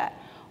did they do that?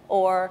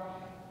 Or,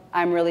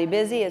 I'm really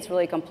busy, it's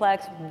really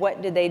complex,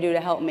 what did they do to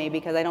help me?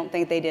 Because I don't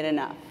think they did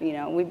enough.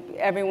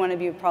 Every one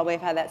of you probably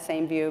have had that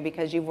same view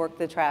because you've worked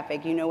the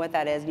traffic, you know what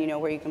that is, and you know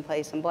where you can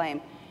place some blame.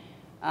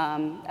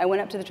 I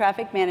went up to the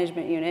traffic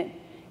management unit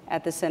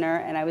at the center,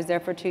 and I was there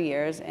for 2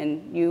 years,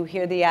 and you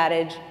hear the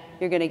adage,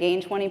 you're gonna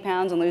gain 20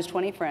 pounds and lose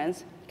 20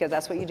 friends, because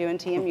that's what you do in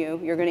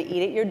TMU. You're gonna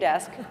eat at your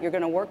desk, you're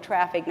gonna work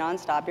traffic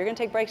nonstop, you're gonna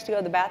take breaks to go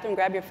to the bathroom,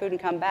 grab your food,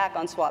 and come back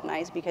on swap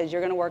nights because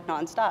you're gonna work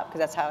nonstop, because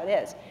that's how it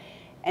is.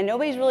 And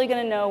nobody's really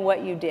gonna know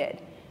what you did.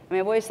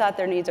 I've always thought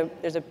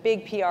there's a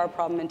big PR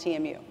problem in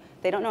TMU.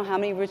 They don't know how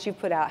many routes you've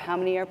put out, how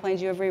many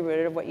airplanes you have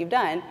rerouted, or what you've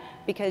done,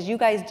 because you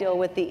guys deal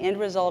with the end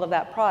result of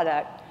that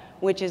product,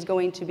 which is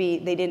going to be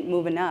they didn't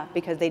move enough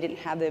because they didn't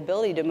have the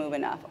ability to move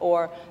enough,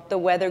 or the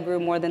weather grew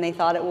more than they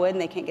thought it would and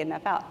they can't get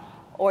enough out.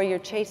 Or you're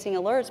chasing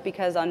alerts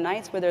because on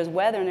nights where there's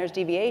weather and there's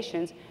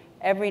deviations,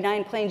 every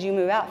 9 planes you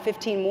move out,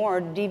 15 more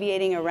are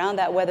deviating around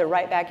that weather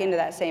right back into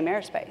that same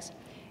airspace.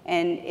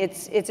 And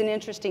it's an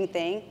interesting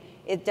thing.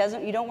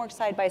 You don't work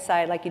side by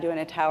side like you do in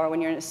a tower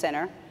when you're in a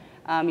center.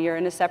 You're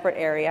in a separate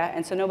area,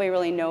 and so nobody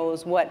really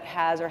knows what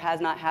has or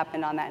has not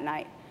happened on that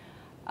night.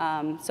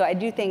 So I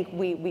do think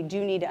we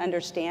do need to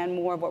understand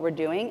more of what we're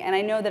doing. And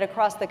I know that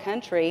across the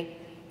country,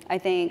 I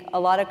think a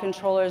lot of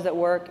controllers that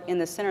work in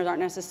the centers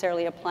aren't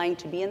necessarily applying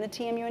to be in the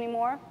TMU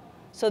anymore.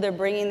 So they're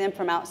bringing them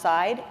from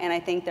outside, and I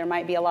think there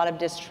might be a lot of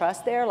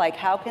distrust there. Like,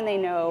 how can they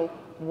know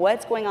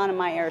what's going on in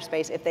my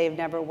airspace if they've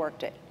never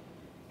worked it?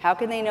 How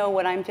can they know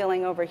what I'm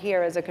feeling over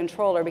here as a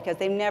controller because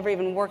they've never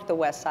even worked the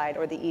west side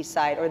or the east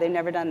side, or they've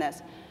never done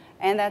this?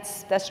 And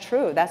that's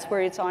true. That's where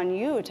it's on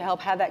you to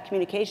help have that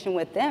communication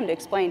with them to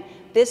explain,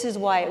 this is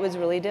why it was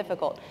really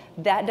difficult.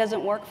 That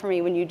doesn't work for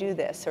me when you do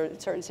this, or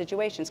certain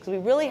situations, because we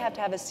really have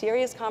to have a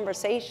serious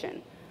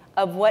conversation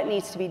of what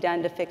needs to be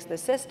done to fix the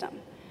system.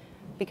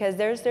 Because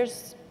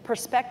there's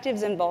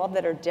perspectives involved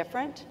that are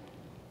different,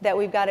 that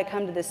we've got to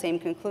come to the same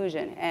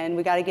conclusion. And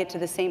we got to get to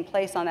the same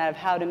place on that of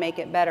how to make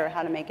it better,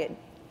 how to make it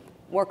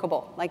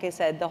workable. Like I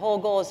said, the whole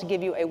goal is to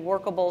give you a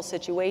workable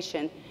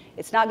situation.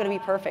 It's not going to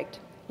be perfect.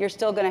 You're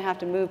still going to have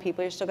to move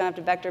people. You're still going to have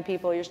to vector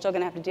people. You're still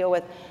going to have to deal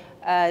with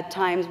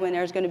times when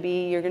you're going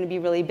to be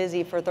really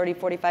busy for 30,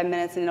 45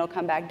 minutes and it'll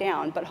come back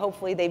down. But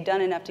hopefully they've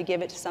done enough to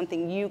give it to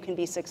something you can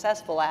be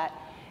successful at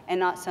and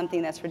not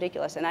something that's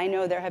ridiculous. And I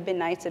know there have been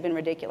nights that have been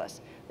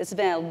ridiculous. This has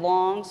been a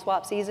long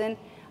swap season.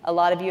 A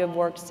lot of you have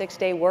worked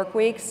 6-day work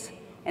weeks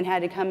and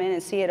had to come in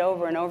and see it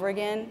over and over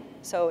again.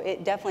 So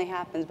it definitely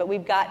happens, but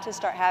we've got to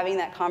start having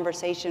that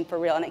conversation for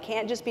real. And it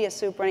can't just be a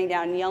soup running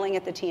down and yelling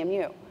at the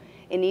TMU.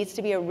 It needs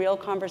to be a real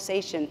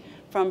conversation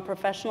from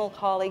professional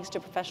colleagues to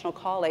professional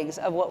colleagues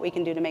of what we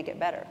can do to make it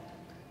better.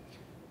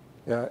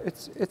 Yeah,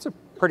 it's a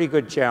pretty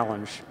good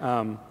challenge.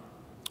 Some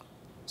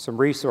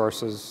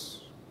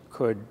resources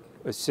could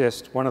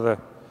assist. One of the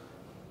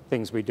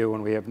things we do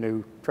when we have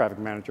new traffic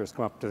managers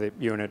come up to the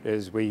unit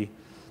is we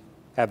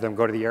have them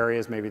go to the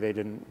areas maybe they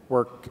didn't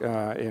work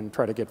and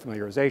try to get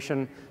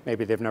familiarization.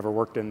 Maybe they've never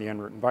worked in the en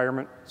route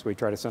environment, so we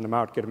try to send them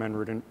out, get them en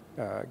route,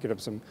 get them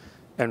some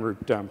en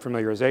route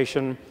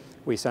familiarization.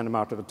 We send them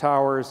out to the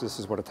towers. This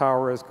is what a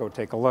tower is. Go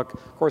take a look.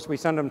 Of course, we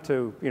send them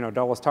to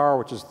Dulles Tower,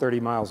 which is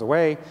 30 miles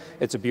away.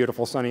 It's a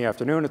beautiful sunny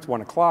afternoon. It's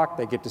 1 o'clock.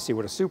 They get to see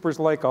what a super's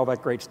like, all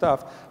that great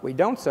stuff. We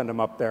don't send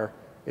them up there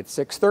at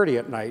 6:30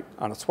 at night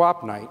on a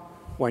swap night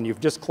when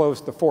you've just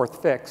closed the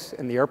 4th fix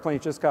and the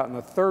airplane's just gotten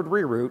the 3rd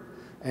reroute.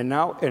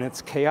 And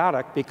it's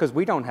chaotic because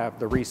we don't have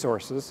the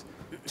resources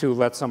to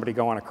let somebody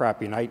go on a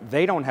crappy night.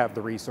 They don't have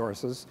the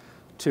resources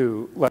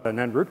to let an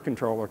en route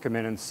controller come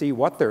in and see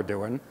what they're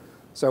doing.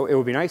 So it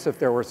would be nice if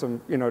there were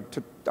some, you know,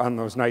 on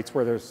those nights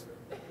where there's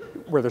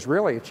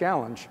really a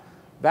challenge,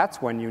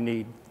 that's when you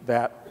need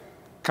that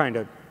kind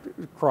of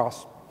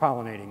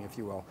cross-pollinating, if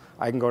you will.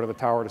 I can go to the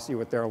tower to see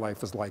what their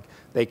life is like.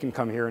 They can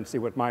come here and see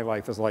what my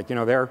life is like. You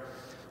know,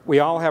 we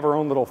all have our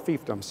own little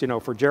fiefdoms. You know,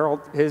 for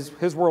Gerald,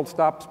 his world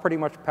stops pretty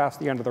much past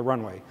the end of the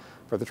runway.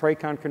 For the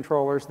TRACON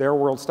controllers, their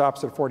world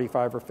stops at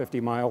 45 or 50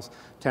 miles,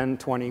 10,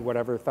 20,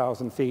 whatever,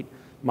 1,000 feet.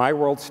 My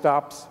world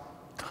stops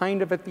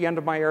kind of at the end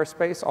of my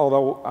airspace,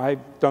 although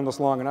I've done this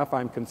long enough,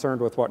 I'm concerned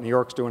with what New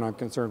York's doing, I'm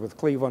concerned with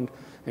Cleveland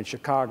and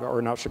Chicago,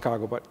 or not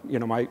Chicago, but you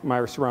know,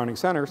 my surrounding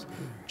centers.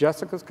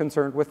 Jessica's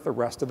concerned with the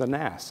rest of the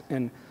NAS.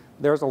 And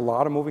there's a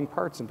lot of moving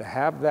parts, and to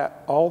have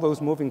all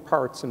those moving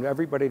parts and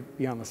everybody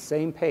be on the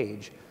same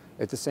page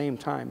at the same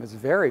time is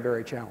very,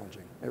 very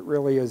challenging. It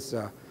really is,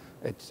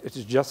 it's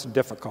just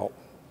difficult.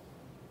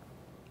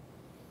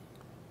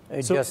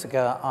 Hey,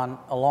 Jessica,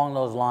 along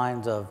those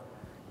lines of,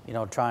 you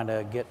know, trying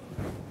to get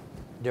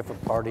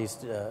different parties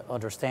to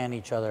understand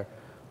each other,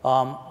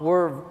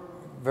 we're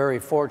very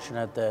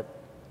fortunate that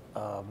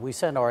we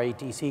send our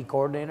ATC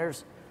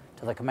coordinators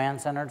to the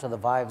command center, to the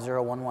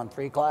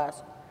 50113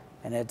 class,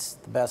 and it's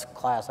the best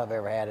class I've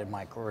ever had in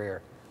my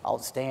career.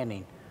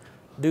 Outstanding.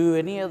 Do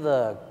any of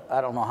the,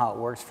 I don't know how it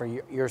works for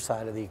your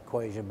side of the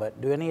equation, but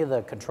do any of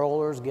the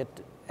controllers get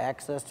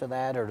access to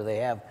that, or do they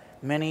have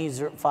many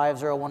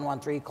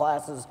 50113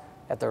 classes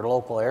at their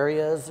local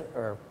areas,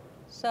 or?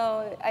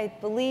 So I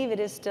believe it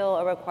is still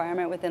a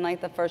requirement within like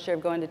the first year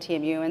of going to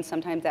TMU, and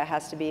sometimes that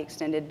has to be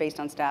extended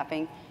based on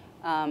staffing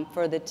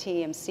for the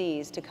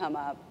TMCs to come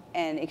up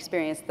and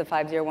experience the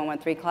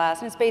 50113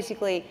 class. And it's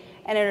basically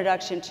an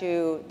introduction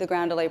to the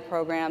ground delay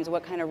programs,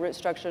 what kind of route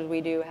structures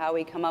we do, how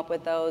we come up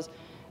with those.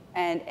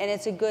 And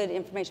it's a good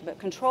information. But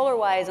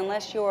controller-wise,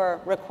 unless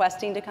you're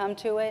requesting to come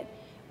to it,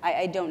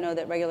 I don't know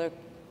that regular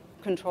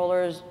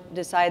controllers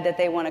decide that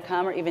they want to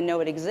come or even know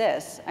it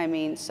exists. I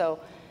mean, so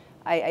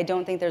I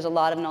don't think there's a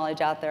lot of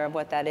knowledge out there of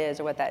what that is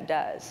or what that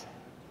does.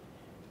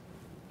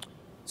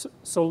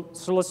 So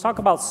let's talk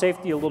about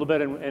safety a little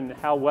bit and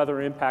how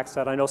weather impacts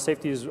that. I know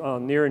safety is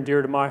near and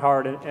dear to my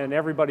heart and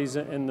everybody's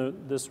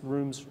in this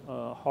room's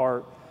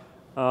heart.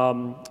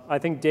 I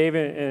think Dave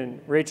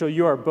and Rachel,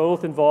 you are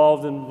both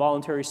involved in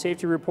voluntary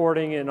safety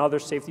reporting and other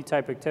safety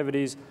type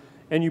activities,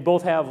 and you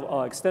both have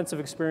extensive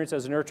experience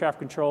as an air traffic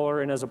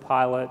controller and as a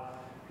pilot.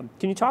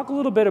 Can you talk a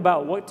little bit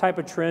about what type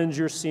of trends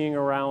you're seeing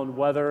around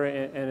weather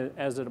and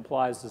as it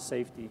applies to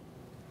safety?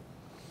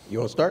 You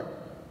want to start?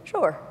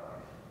 Sure.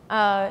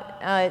 When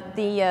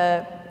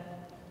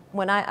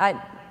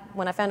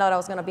I found out I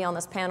was going to be on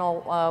this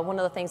panel, one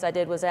of the things I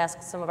did was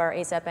ask some of our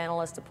ATSAP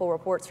analysts to pull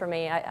reports for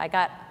me. I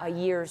got a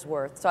year's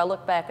worth, so I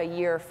looked back a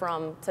year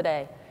from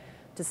today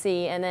to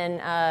see, and then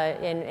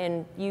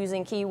in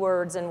using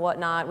keywords and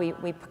whatnot,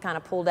 we kind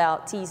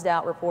of teased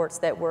out reports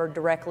that were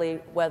directly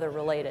weather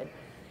related.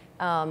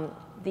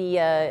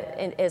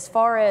 As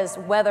far as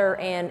weather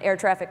and air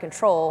traffic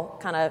control,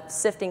 kind of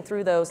sifting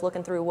through those,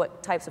 looking through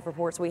what types of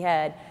reports we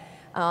had,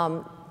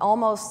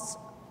 almost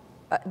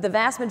the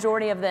vast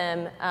majority of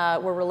them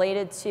were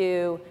related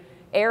to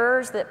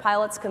errors that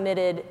pilots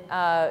committed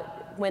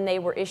when they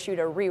were issued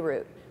a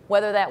reroute,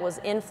 whether that was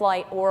in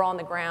flight or on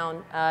the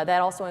ground.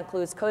 That also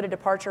includes coded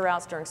departure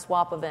routes during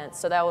swap events.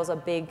 So that was a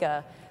big,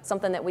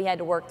 something that we had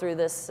to work through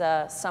this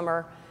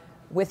summer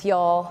with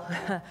y'all.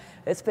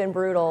 It's been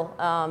brutal.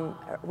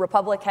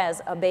 Republic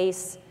has a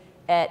base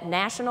at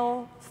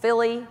National,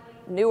 Philly,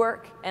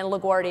 Newark, and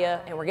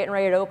LaGuardia, and we're getting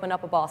ready to open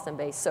up a Boston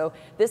base. So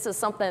this is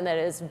something that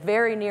is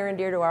very near and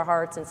dear to our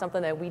hearts and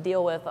something that we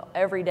deal with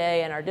every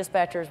day and our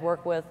dispatchers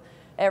work with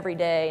every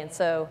day. And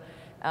so,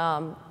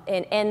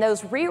 and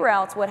those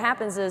reroutes, what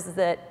happens is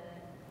that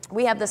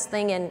we have this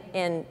thing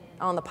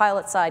on the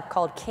pilot side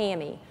called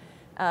CAMI,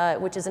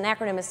 which is an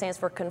acronym that stands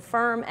for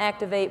Confirm,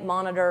 Activate,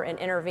 Monitor, and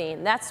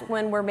Intervene. That's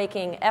when we're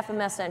making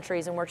FMS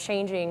entries and we're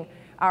changing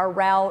our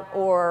route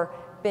or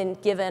been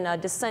given a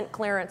descent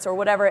clearance or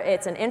whatever.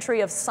 It's an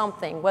entry of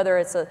something, whether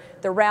it's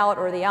the route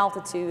or the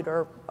altitude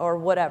or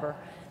whatever.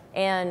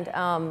 And the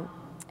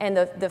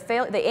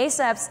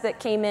ASAPs that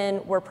came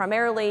in were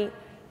primarily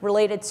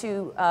related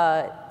to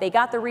they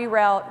got the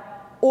reroute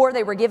or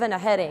they were given a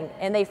heading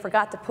and they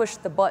forgot to push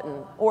the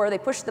button, or they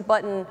pushed the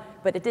button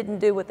but it didn't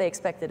do what they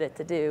expected it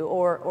to do,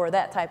 or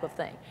that type of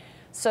thing.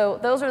 So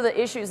those are the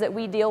issues that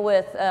we deal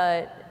with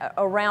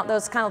around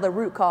those, kind of the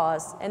root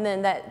cause, and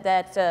then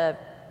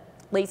that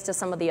leads to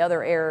some of the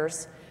other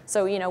errors.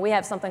 So, you know, we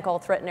have something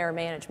called threat and error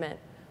management.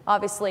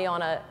 Obviously,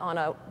 on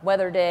a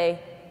weather day,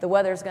 the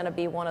weather is going to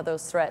be one of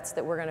those threats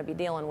that we're going to be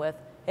dealing with.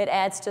 It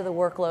adds to the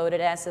workload, it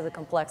adds to the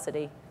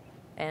complexity.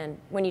 And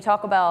when you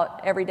talk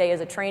about every day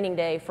as a training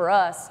day, for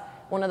us,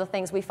 one of the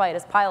things we fight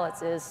as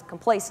pilots is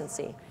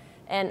complacency.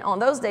 And on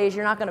those days,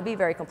 you're not going to be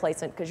very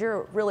complacent because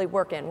you're really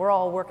working. We're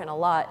all working a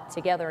lot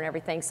together and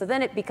everything. So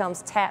then it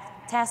becomes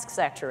task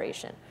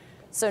saturation.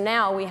 So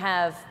now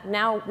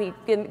we've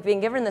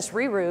been given this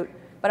reroute,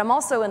 but I'm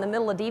also in the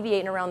middle of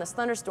deviating around this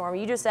thunderstorm.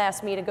 You just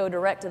asked me to go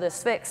direct to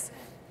this fix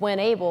when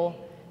able,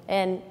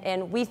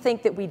 and we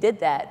think that we did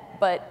that,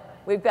 but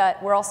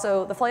We're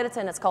also, the flight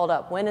attendant's called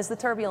up. When is the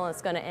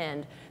turbulence going to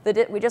end?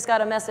 We just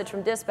got a message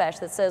from dispatch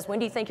that says, when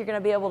do you think you're going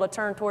to be able to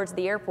turn towards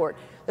the airport?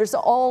 There's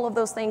all of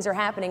those things are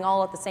happening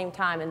all at the same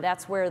time, and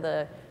that's where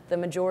the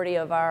majority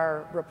of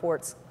our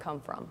reports come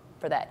from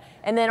for that.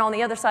 And then on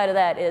the other side of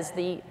that is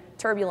the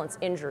turbulence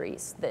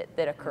injuries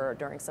that occur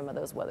during some of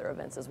those weather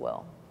events as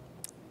well.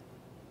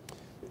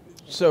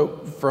 So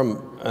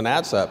from an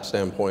ATSAP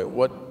standpoint,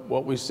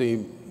 what we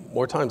see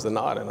more times than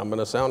not, and I'm going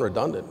to sound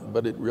redundant,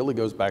 but it really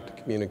goes back to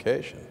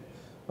communication.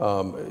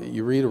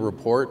 You read a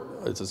report,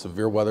 it's a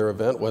severe weather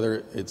event,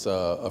 whether it's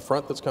a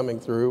front that's coming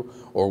through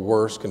or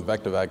worse,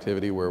 convective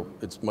activity where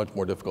it's much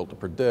more difficult to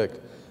predict.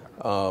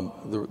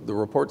 The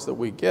reports that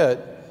we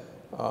get,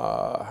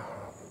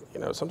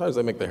 sometimes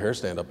they make the hair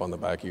stand up on the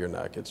back of your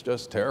neck. It's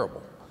just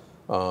terrible.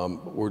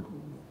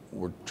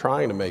 We're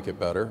trying to make it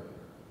better.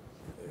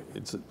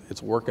 It's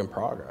a work in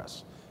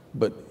progress.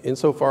 But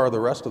insofar the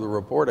rest of the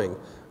reporting,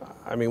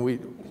 I mean,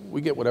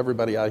 we get what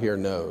everybody out here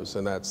knows,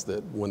 and that's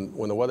that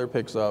when the weather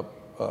picks up,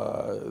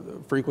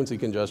 frequency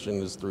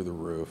congestion is through the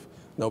roof.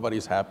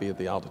 Nobody's happy at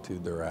the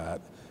altitude they're at.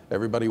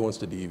 Everybody wants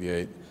to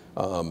deviate.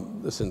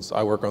 Since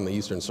I work on the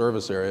Eastern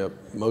Service Area,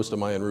 most of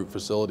my en route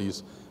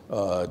facilities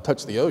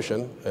touch the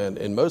ocean, and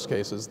in most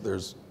cases,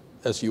 there's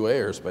SUA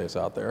airspace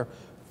out there,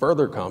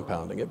 further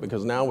compounding it,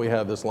 because now we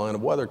have this line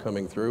of weather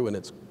coming through, and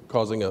it's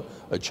causing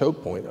a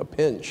choke point, a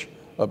pinch,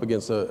 up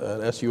against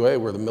an SUA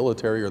where the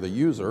military or the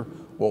user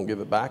won't give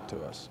it back to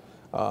us.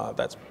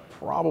 That's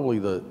probably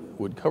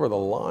would cover the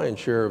lion's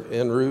share of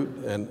en route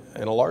and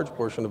a large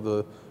portion of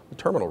the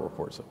terminal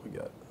reports that we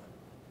get.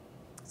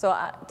 So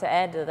to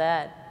add to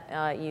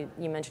that,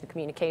 you mentioned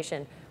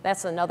communication.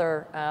 That's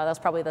that's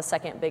probably the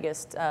second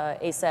biggest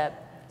ASAP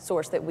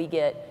source that we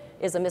get,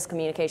 is a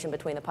miscommunication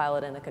between the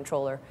pilot and the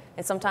controller.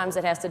 And sometimes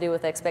it has to do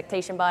with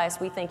expectation bias.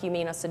 We think you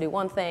mean us to do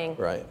one thing.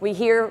 Right. We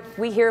hear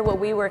what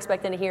we were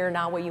expecting to hear,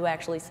 not what you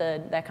actually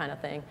said, that kind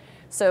of thing.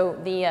 So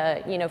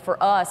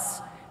for us,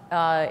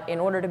 in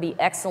order to be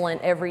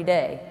excellent every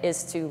day,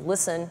 is to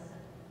listen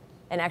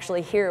and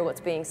actually hear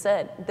what's being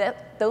said.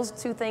 Those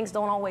two things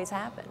don't always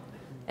happen.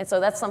 And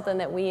so that's something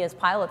that we as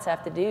pilots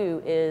have to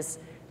do, is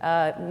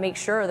make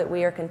sure that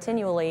we are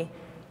continually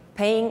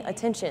paying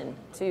attention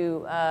to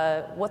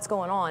what's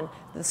going on,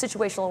 the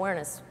situational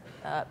awareness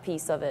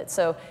piece of it.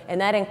 So, and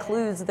that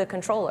includes the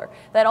controller.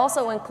 That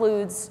also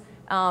includes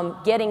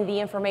getting the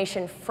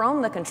information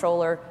from the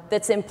controller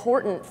that's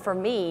important for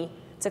me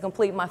to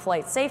complete my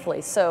flight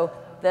safely. So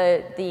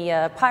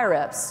the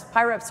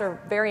PIREPs are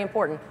very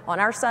important. On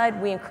our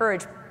side, we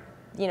encourage,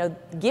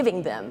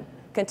 giving them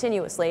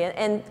continuously,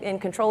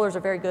 and controllers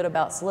are very good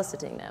about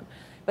soliciting them.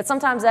 But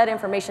sometimes that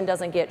information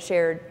doesn't get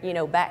shared,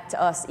 back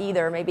to us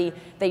either. Maybe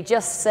they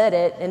just said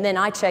it, and then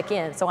I check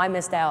in, so I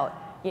missed out,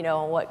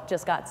 on what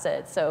just got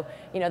said. So,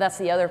 that's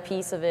the other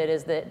piece of it,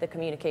 is the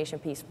communication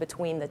piece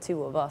between the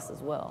two of us as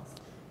well.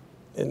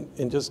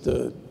 And just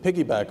to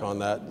piggyback on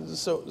that,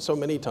 so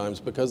many times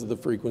because of the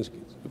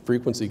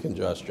frequency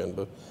congestion,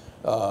 but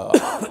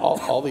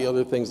all the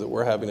other things that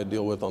we're having to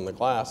deal with on the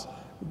glass,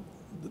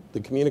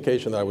 the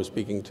communication that I was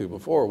speaking to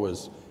before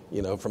was,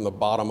 from the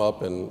bottom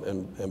up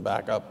and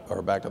back up,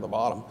 or back to the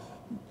bottom.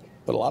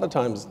 But a lot of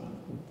times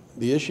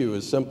the issue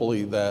is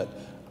simply that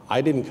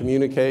I didn't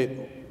communicate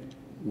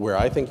where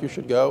I think you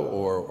should go,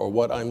 or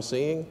what I'm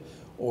seeing,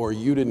 or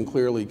you didn't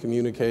clearly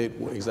communicate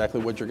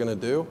exactly what you're going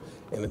to do,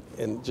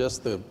 and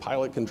just the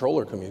pilot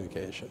controller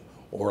communication,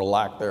 or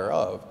lack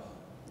thereof,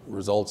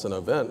 results in an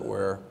event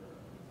where,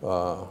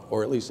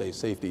 or at least a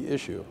safety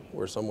issue,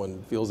 where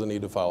someone feels the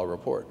need to file a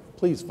report.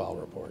 Please file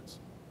reports.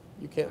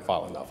 You can't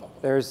file enough of them.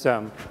 There's,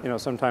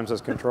 sometimes as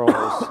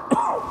controllers,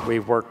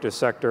 we've worked a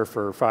sector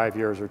for 5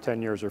 years or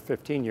 10 years or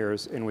 15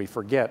 years, and we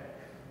forget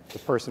the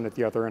person at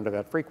the other end of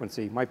that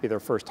frequency might be their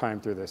first time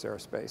through this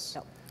airspace.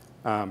 Yep.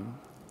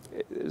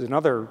 There's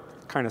another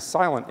kind of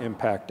silent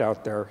impact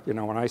out there.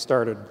 When I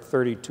started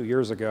 32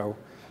 years ago,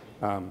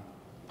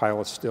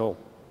 pilots still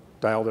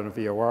dialed in a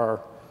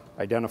VOR,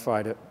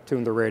 identified it,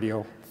 tuned the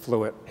radio,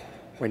 flew it.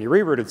 When you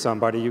rerouted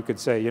somebody, you could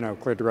say,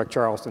 clear direct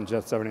Charleston,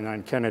 Jet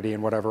 79 Kennedy,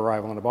 and whatever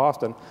arrival into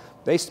Boston.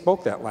 They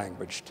spoke that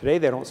language. Today,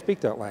 they don't speak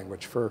that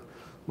language. For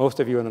most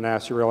of you in the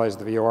NAS, you realize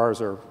the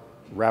VORs are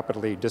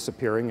rapidly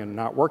disappearing and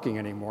not working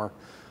anymore.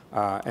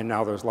 And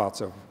now there's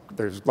lots of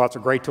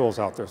great tools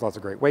out there. There's lots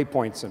of great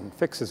waypoints and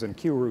fixes and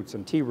Q routes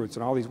and T routes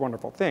and all these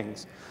wonderful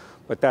things.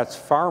 But that's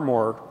far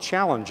more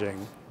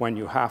challenging when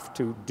you have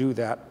to do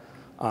that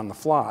on the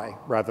fly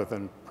rather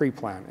than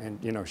pre-plan.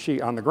 And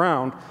she on the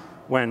ground,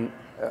 when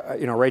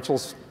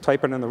Rachel's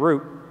typing in the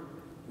route,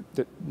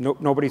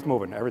 nobody's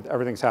moving,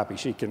 everything's happy.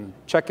 She can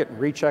check it and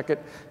recheck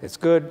it, it's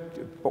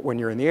good, but when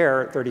you're in the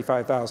air at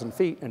 35,000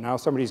 feet and now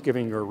somebody's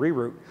giving you a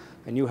reroute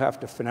and you have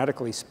to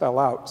phonetically spell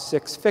out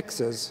 6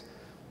 fixes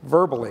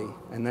verbally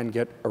and then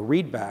get a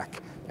read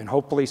back, and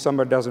hopefully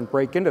somebody doesn't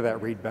break into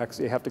that read back,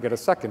 so you have to get a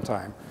second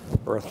time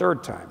or a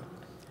third time.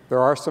 There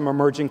are some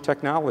emerging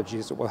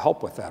technologies that will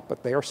help with that,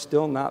 but they are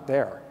still not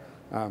there.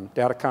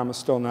 Datacom is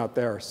still not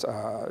there.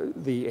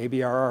 The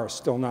ABRR is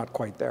still not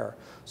quite there.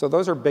 So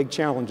those are big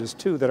challenges,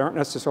 too, that aren't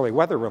necessarily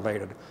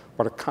weather-related,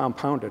 but are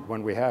compounded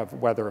when we have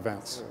weather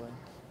events.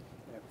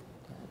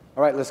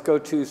 All right, let's go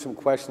to some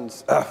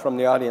questions from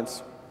the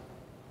audience.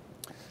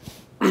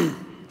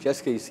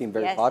 Jessica, you seem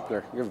very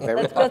popular. You're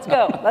very popular. Let's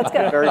go. Let's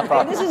go. Very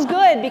popular. This is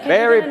good because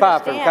very you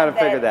popular. understand Kind of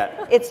figured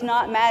that. It's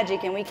not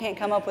magic, and we can't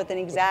come up with an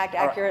exact,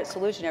 accurate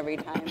solution every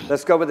time.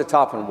 Let's go with the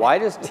top one. Why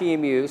does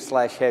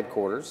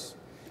TMU/headquarters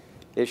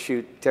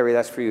issue, Terry,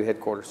 that's for you,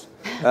 headquarters,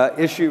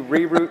 issue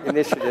reroute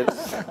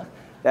initiatives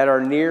that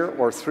are near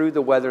or through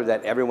the weather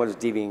that everyone is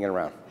deviating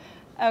around?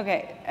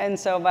 Okay, and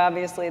so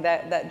obviously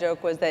that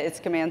joke was that it's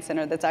Command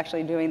Center that's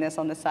actually doing this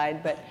on the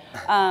side. But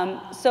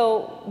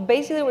so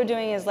basically what we're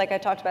doing is, like I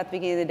talked about at the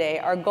beginning of the day,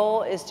 our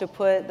goal is to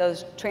put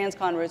those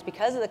transcon routes,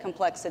 because of the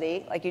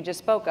complexity, like you just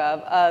spoke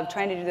of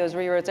trying to do those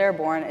reroutes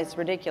airborne, it's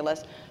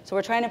ridiculous. So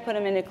we're trying to put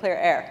them into clear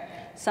air.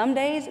 Some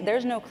days,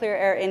 there's no clear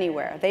air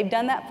anywhere. They've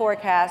done that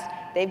forecast,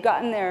 they've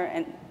gotten there,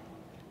 and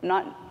I'm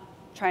not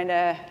trying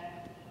to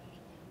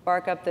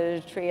bark up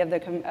the tree of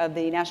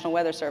the National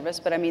Weather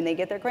Service, but I mean, they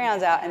get their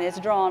crayons out and it's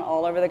drawn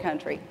all over the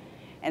country.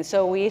 And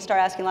so we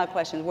start asking a lot of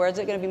questions. Where is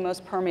it going to be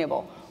most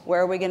permeable?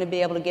 Where are we going to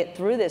be able to get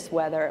through this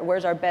weather?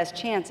 Where's our best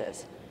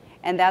chances?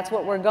 And that's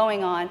what we're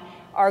going on.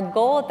 Our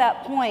goal at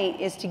that point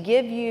is to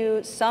give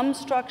you some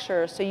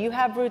structure so you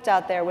have routes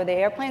out there where the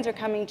airplanes are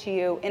coming to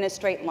you in a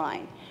straight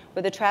line,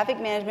 where the traffic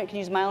management can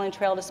use mile and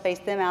trail to space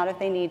them out if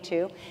they need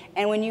to.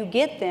 And when you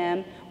get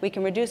them, we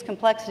can reduce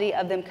complexity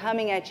of them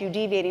coming at you,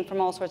 deviating from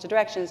all sorts of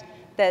directions,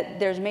 that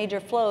there's major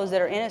flows that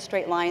are in a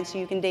straight line so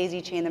you can daisy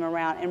chain them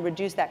around and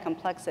reduce that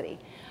complexity.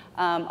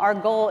 Our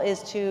goal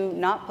is to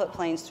not put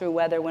planes through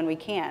weather when we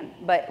can,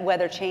 but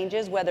weather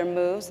changes, weather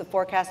moves, the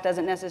forecast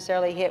doesn't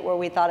necessarily hit where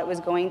we thought it was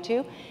going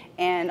to,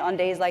 and on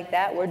days like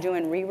that, we're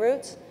doing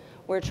reroutes.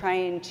 We're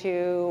trying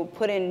to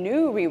put in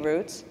new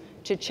reroutes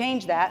to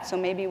change that, so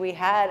maybe we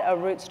had a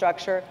route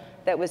structure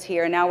that was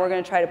here, and now we're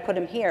going to try to put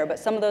them here, but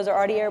some of those are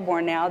already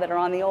airborne now that are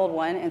on the old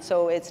one, and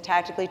so it's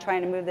tactically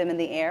trying to move them in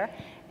the air,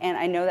 and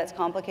I know that's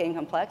complicated and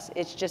complex.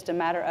 It's just a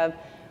matter of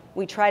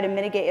we try to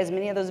mitigate as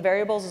many of those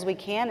variables as we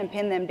can and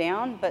pin them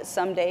down, but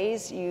some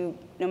days,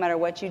 no matter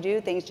what you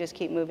do, things just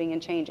keep moving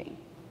and changing.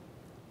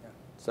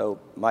 So,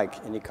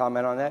 Mike, any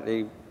comment on that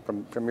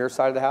from your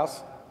side of the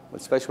house,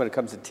 especially when it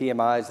comes to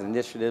TMIs and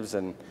initiatives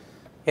and?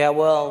 Yeah,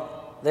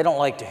 well, they don't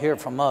like to hear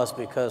from us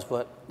because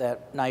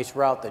that nice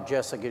route that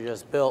Jessica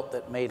just built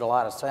that made a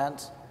lot of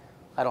sense,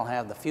 I don't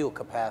have the fuel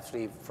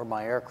capacity for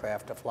my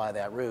aircraft to fly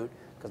that route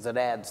because it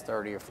adds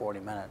 30 or 40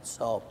 minutes.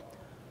 So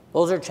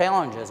those are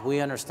challenges.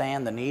 We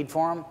understand the need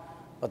for them,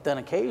 but then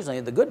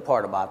occasionally the good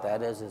part about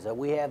that is that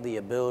we have the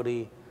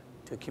ability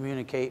to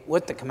communicate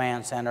with the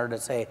command center to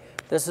say,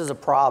 this is a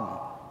problem.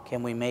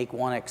 Can we make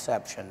one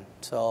exception?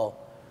 So,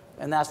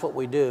 and that's what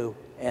we do.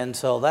 And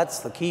so that's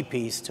the key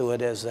piece to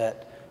it, is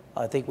that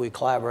I think we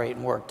collaborate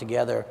and work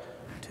together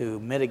to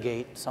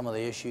mitigate some of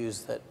the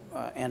issues that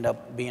end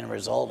up being a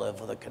result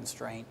of the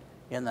constraint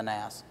in the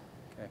NAS.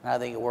 Okay. And I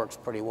think it works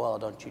pretty well,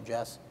 don't you,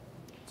 Jess?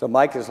 So,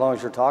 Mike, as long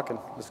as you're talking,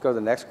 let's go to the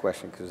next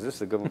question, because this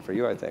is a good one for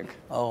you, I think.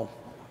 Oh.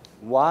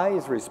 Why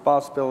is the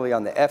responsibility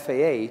on the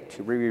FAA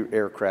to reroute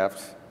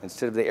aircraft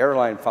instead of the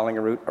airline following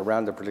a route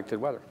around the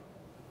predicted weather?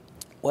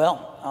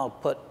 Well, I'll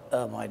put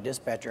my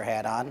dispatcher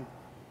hat on,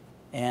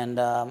 and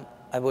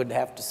I would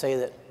have to say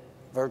that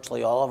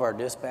virtually all of our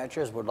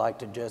dispatchers would like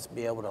to just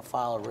be able to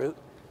follow a route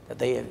that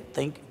they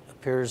think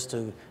appears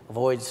to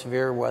avoid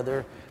severe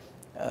weather,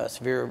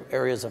 severe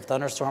areas of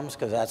thunderstorms,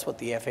 because that's what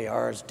the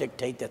FARs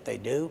dictate that they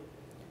do.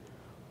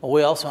 But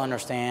we also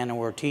understand, and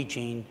we're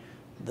teaching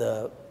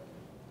the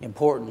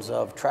importance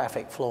of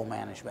traffic flow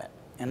management.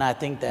 And I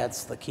think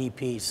that's the key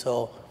piece.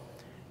 So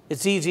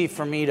it's easy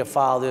for me to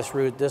follow this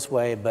route this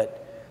way,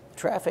 but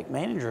traffic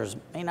managers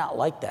may not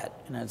like that.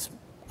 And it's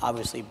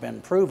obviously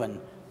been proven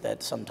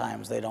that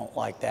sometimes they don't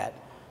like that.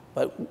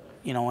 But,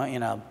 you know,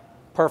 in a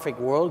perfect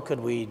world,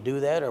 could we do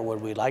that, or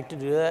would we like to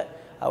do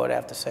that? I would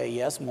have to say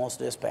yes, most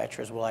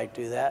dispatchers would like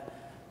to do that.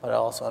 But I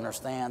also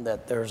understand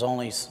that there's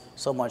only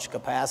so much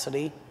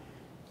capacity,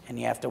 and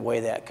you have to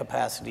weigh that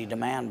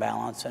capacity-demand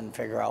balance and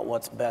figure out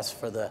what's best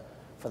for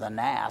the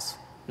NAS,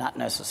 not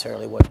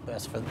necessarily what's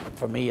best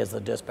for me as the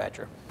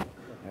dispatcher.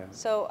 Yeah.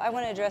 So I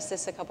want to address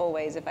this a couple of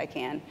ways if I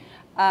can.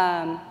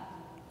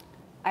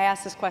 I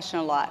ask this question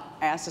a lot.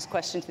 I ask this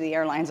question to the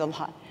airlines a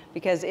lot,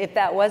 because if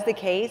that was the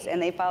case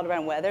and they filed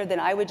around weather, then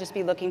I would just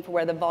be looking for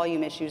where the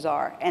volume issues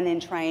are and then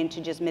trying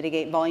to just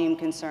mitigate volume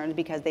concerns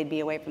because they'd be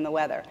away from the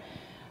weather.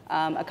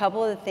 A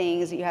couple of the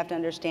things that you have to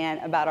understand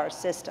about our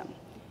system.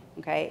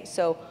 Okay,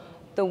 so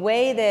the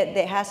way that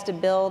it has to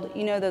build,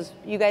 you know,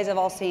 you guys have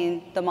all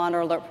seen the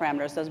monitor alert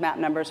parameters, those map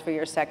numbers for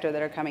your sector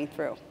that are coming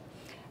through.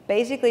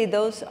 Basically,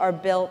 those are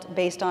built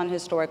based on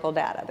historical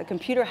data. The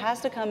computer has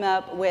to come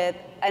up with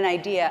an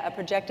idea, a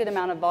projected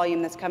amount of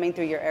volume that's coming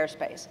through your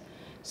airspace.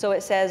 So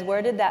it says,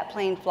 where did that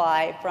plane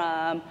fly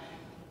from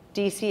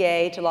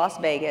DCA to Las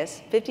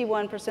Vegas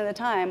 51% of the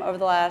time over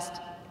the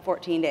last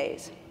 14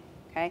 days?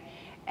 Okay?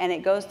 And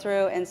it goes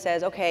through and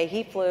says, okay,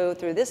 he flew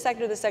through this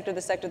sector, this sector,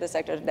 this sector, this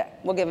sector.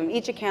 We'll give them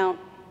each account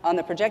on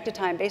the projected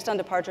time based on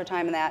departure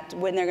time and that,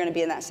 when they're going to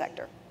be in that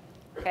sector.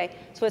 Okay,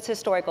 so it's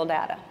historical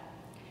data.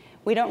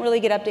 We don't really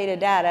get updated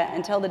data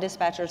until the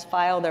dispatchers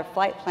file their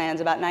flight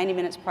plans about 90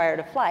 minutes prior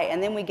to flight,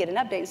 and then we get an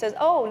update that says,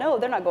 oh, no,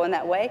 they're not going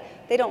that way.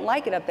 They don't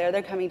like it up there.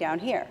 They're coming down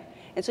here.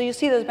 And so you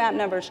see those map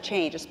numbers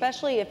change,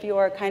 especially if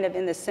you're kind of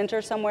in the center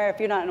somewhere, if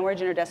you're not an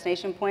origin or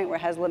destination point where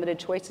it has limited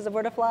choices of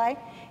where to fly.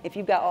 If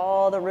you've got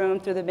all the room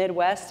through the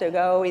Midwest to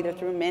go either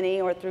through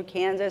Minnie or through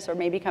Kansas or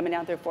maybe coming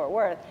down through Fort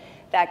Worth,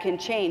 that can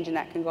change and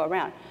that can go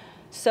around.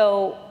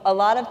 So a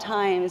lot of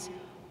times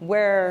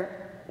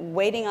we're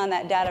waiting on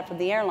that data from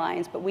the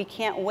airlines, but we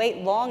can't wait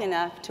long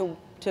enough to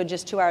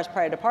just 2 hours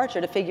prior to departure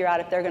to figure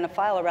out if they're going to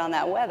file around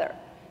that weather.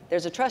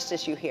 There's a trust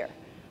issue here,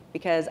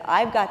 because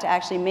I've got to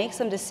actually make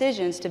some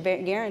decisions to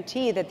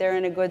guarantee that they're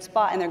in a good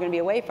spot and they're going to be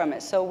away from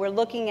it. So we're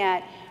looking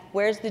at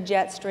where's the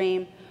jet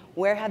stream,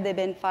 where have they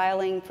been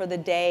filing for the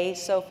day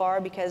so far,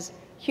 because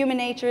human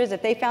nature is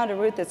if they found a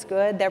route that's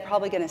good, they're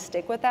probably going to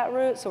stick with that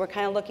route. So we're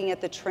kind of looking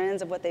at the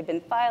trends of what they've been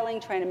filing,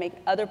 trying to make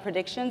other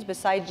predictions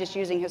besides just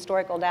using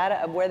historical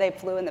data of where they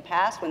flew in the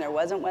past when there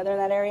wasn't weather in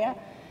that area.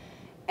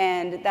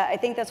 And I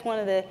think that's one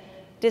of the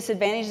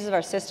disadvantages of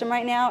our system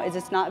right now is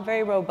it's not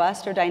very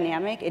robust or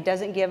dynamic. It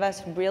doesn't give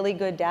us really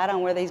good data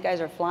on where these guys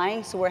are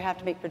flying, so we have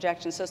to make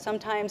projections. So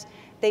sometimes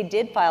they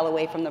did file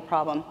away from the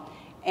problem,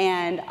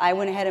 and I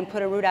went ahead and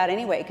put a route out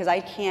anyway because I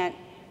can't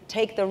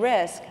take the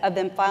risk of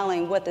them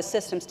filing what the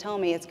systems tell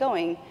me it's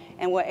going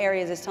and what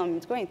areas it's telling me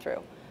it's going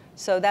through.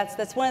 So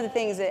that's one of the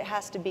things that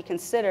has to be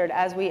considered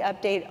as we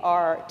update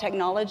our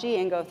technology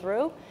and go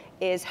through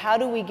is how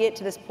do we get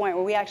to this point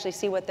where we actually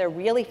see what they're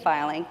really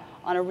filing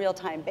on a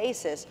real-time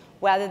basis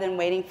rather than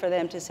waiting for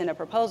them to send a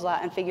proposal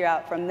out and figure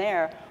out from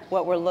there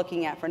what we're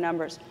looking at for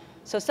numbers.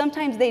 So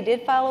sometimes they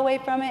did file away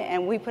from it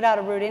and we put out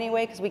a route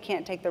anyway because we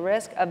can't take the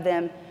risk of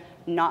them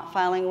not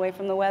filing away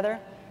from the weather.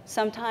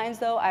 Sometimes,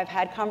 though, I've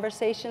had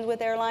conversations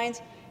with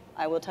airlines,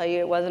 I will tell you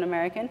it wasn't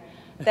American,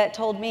 that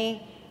told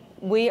me,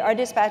 our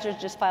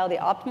dispatchers just file the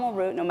optimal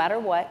route no matter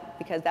what,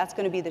 because that's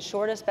going to be the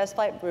shortest, best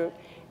flight route,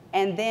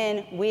 and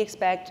then we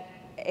expect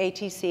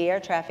ATC, air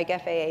traffic,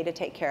 FAA, to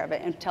take care of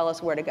it and tell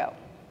us where to go.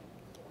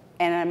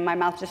 And my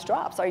mouth just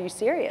drops. Are you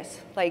serious?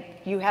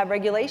 Like, you have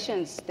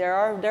regulations. There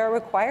are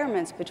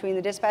requirements between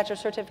the dispatcher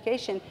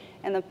certification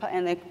and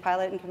the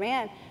pilot in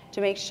command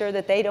to make sure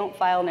that they don't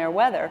file near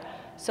weather.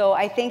 So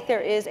I think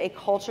there is a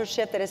culture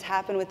shift that has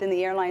happened within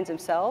the airlines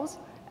themselves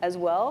as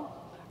well.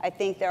 I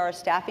think there are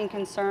staffing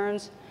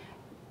concerns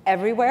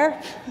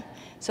everywhere.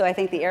 So I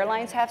think the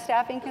airlines have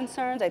staffing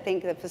concerns. I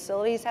think the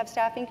facilities have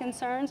staffing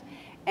concerns.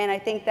 And I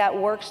think that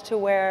works to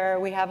where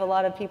we have a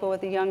lot of people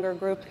with a younger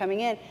group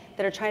coming in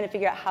that are trying to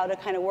figure out how to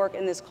kind of work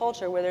in this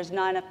culture where there's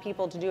not enough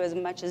people to do as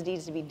much as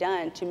needs to be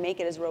done to make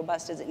it as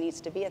robust as it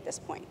needs to be at this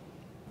point.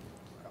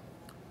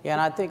 Yeah,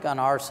 and I think on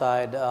our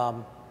side,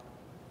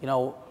 you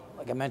know,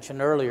 like I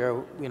mentioned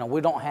earlier, you know,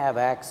 we don't have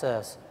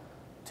access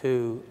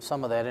to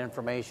some of that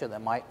information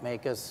that might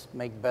make us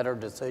make better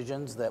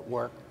decisions that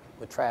work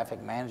with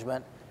traffic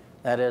management.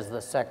 That is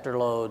the sector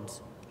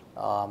loads,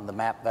 the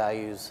map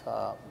values,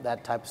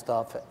 that type of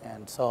stuff.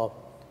 And so,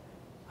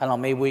 I don't know,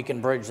 maybe we can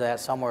bridge that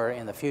somewhere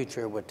in the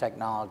future with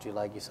technology,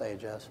 like you say,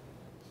 Jess.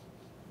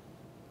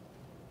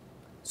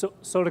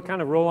 So to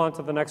kind of roll on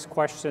to the next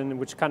question,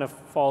 which kind of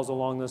falls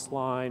along this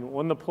line,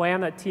 when the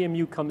plan that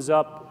TMU comes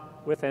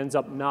up with ends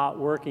up not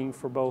working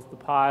for both the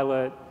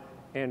pilot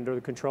and or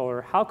the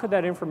controller, how could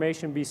that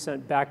information be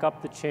sent back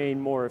up the chain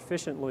more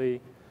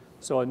efficiently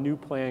so a new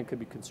plan could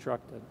be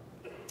constructed?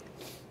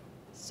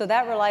 So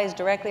that relies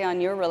directly on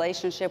your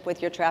relationship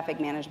with your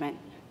traffic management.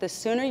 The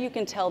sooner you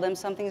can tell them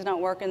something's not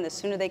working, the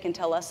sooner they can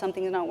tell us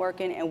something's not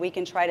working, and we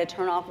can try to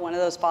turn off one of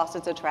those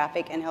faucets of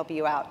traffic and help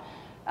you out.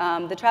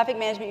 The traffic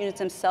management units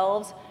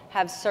themselves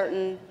have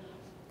certain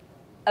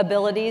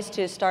abilities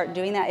to start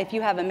doing that. If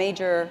you have a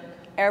major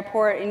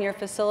airport in your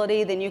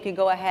facility, then you could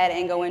go ahead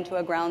and go into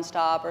a ground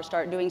stop or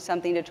start doing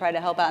something to try to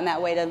help out in that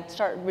way to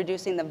start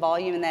reducing the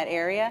volume in that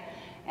area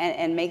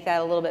and make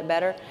that a little bit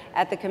better.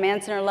 At the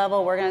command center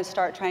level, we're going to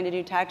start trying to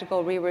do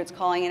tactical reroutes,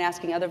 calling and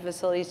asking other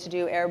facilities to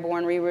do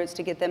airborne reroutes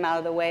to get them out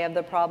of the way of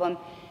the problem.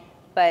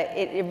 But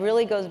it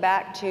really goes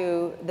back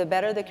to the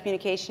better the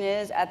communication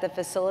is at the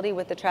facility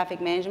with the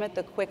traffic management,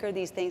 the quicker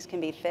these things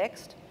can be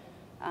fixed.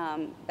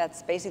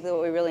 That's basically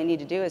what we really need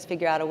to do is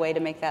figure out a way to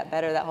make that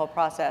better, that whole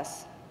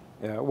process.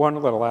 Yeah, one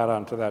little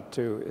add-on to that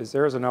too is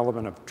there is an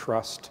element of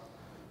trust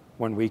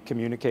when we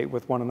communicate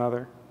with one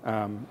another.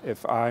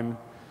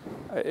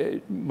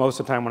 Most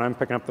of the time when I'm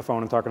picking up the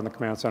phone and talking to the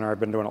command center, I've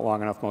been doing it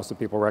long enough, most of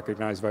the people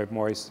recognize my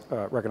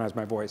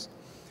voice.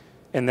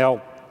 And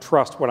they'll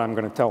trust what I'm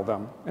going to tell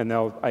them, and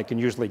I can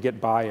usually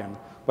get buy-in.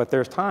 But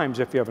there's times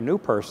if you have a new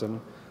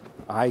person,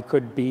 I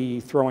could be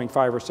throwing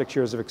 5 or 6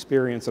 years of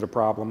experience at a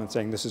problem and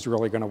saying this is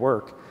really going to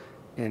work.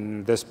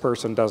 And this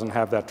person doesn't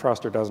have that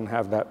trust or doesn't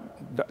have that,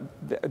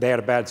 they had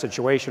a bad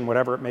situation,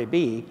 whatever it may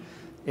be,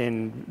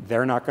 and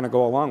they're not going to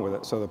go along with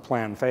it. So the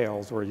plan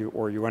fails or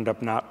you end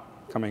up not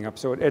coming up.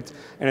 So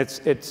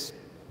it's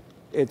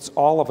it's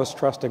all of us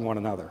trusting one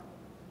another.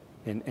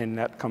 And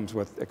that comes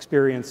with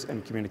experience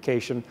and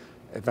communication.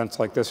 Events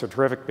like this are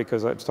terrific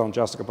because I was telling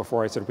Jessica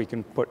before, I said we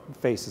can put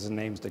faces and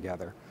names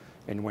together.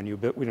 And when you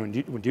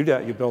do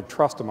that, you build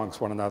trust amongst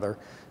one another.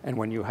 And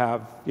when you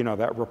have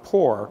that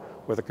rapport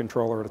with a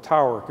controller at a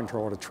tower, a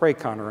controller at a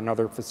TRACON or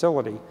another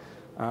facility,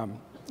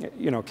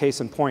 case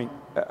in point,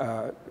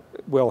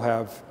 we'll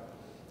have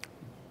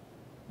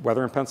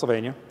weather in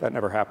Pennsylvania. That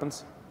never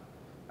happens.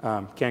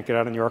 Can't get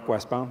out of New York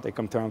westbound. They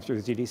come down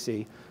through the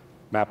GDC.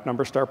 Map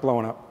numbers start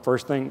blowing up.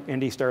 First thing,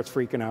 Indy starts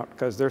freaking out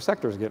because their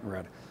sector's getting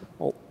red.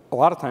 Well, a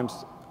lot of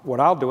times,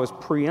 what I'll do is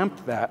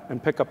preempt that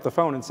and pick up the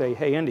phone and say,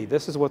 hey, Indy,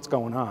 this is what's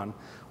going on.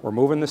 We're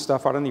moving this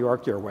stuff out of New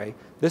York your way.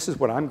 This is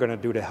what I'm going to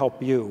do to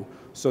help you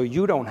so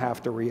you don't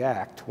have to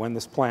react when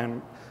this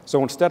plan.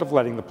 So instead of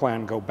letting the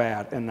plan go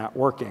bad and not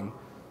working,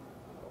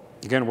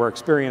 again, where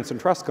experience and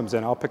trust comes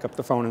in, I'll pick up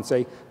the phone and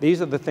say, these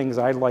are the things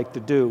I'd like to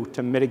do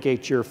to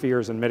mitigate your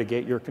fears and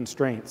mitigate your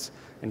constraints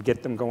and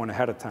get them going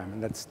ahead of time.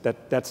 And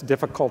that's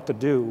difficult to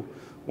do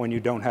when you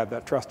don't have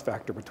that trust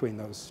factor between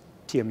those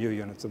TMU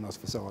units and those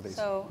facilities.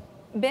 So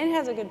Ben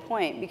has a good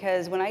point,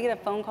 because when I get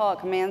a phone call at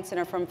command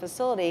center from a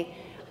facility,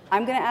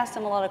 I'm going to ask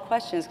them a lot of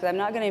questions, because I'm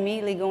not going to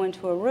immediately go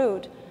into a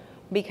route,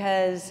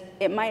 because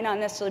it might not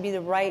necessarily be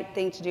the right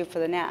thing to do for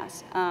the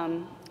NAS.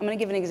 I'm going to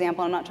give an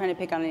example. I'm not trying to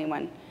pick on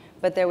anyone.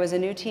 But there was a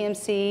new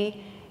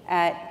TMC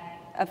at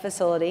a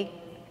facility,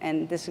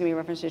 and this is going to be a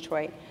reference to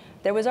Detroit.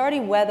 There was already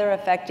weather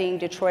affecting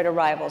Detroit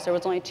arrivals. There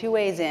was only 2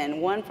 ways in,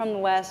 one from the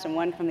west and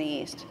one from the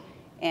east.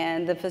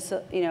 And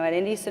the at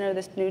Indy Center,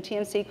 this new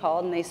TMC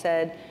called and they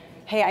said,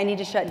 hey, I need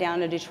to shut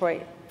down a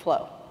Detroit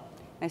flow.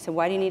 And I said,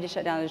 why do you need to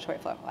shut down a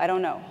Detroit flow? I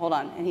don't know, hold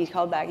on. And he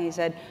called back and he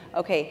said,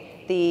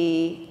 okay,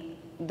 the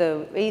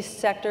east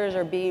sectors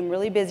are being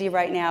really busy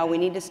right now. We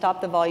need to stop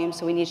the volume,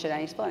 so we need to shut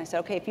down east flow. And I said,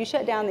 okay, if you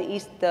shut down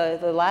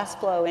the last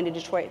flow into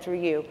Detroit through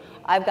you,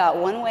 I've got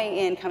one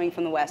way in coming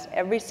from the west.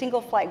 Every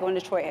single flight going to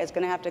Detroit is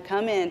going to have to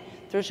come in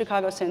through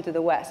Chicago Center through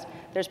the west.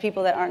 There's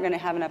people that aren't going to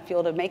have enough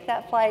fuel to make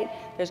that flight.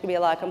 There's going to be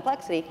a lot of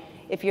complexity.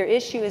 If your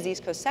issue is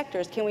East Coast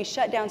sectors, can we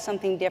shut down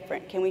something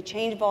different? Can we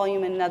change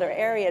volume in another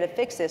area to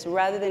fix this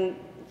rather than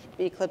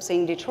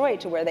eclipsing Detroit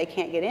to where they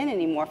can't get in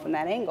anymore from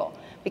that angle?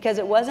 Because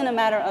it wasn't a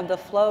matter of the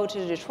flow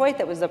to Detroit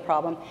that was the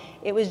problem.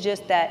 It was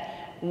just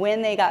that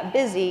when they got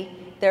busy,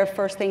 their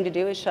first thing to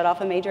do is shut off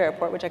a major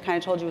airport, which I kind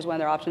of told you was one of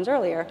their options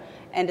earlier,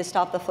 and to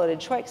stop the flow to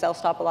Detroit, because they'll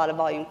stop a lot of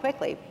volume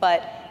quickly.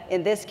 But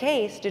in this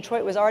case,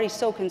 Detroit was already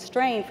so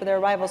constrained for their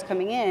arrivals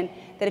coming in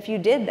that if you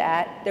did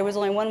that, there was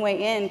only one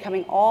way in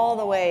coming all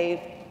the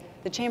way,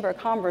 the Chamber of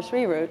Commerce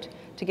reroute,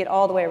 to get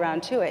all the way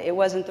around to it. It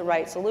wasn't the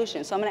right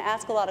solution. So I'm going to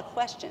ask a lot of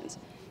questions.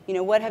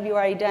 What have you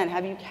already done?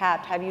 Have you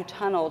capped? Have you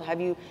tunneled? Have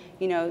you,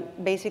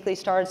 basically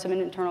started some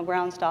internal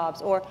ground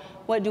stops? Or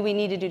what do we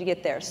need to do to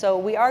get there? So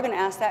we are going to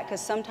ask that,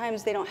 because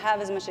sometimes they don't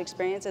have as much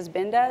experience as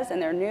Ben does,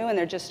 and they're new, and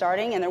they're just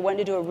starting, and they're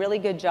wanting to do a really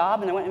good job,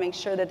 and they want to make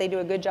sure that they do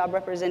a good job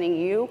representing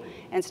you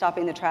and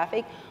stopping the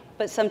traffic.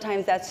 But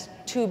sometimes that's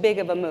too big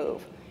of a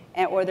move,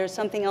 or there's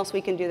something else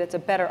we can do that's a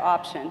better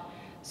option.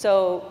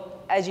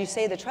 So as you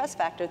say, the trust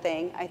factor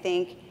thing, I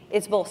think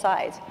it's both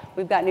sides.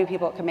 We've got new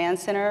people at command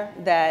center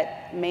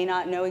that may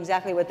not know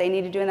exactly what they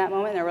need to do in that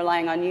moment. They're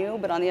relying on you.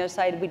 But on the other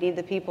side, we need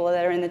the people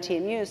that are in the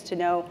TMUs to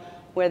know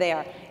where they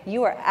are.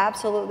 You are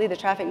absolutely, the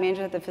traffic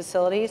managers at the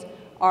facilities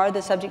are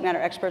the subject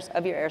matter experts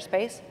of your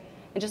airspace.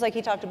 And just like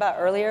he talked about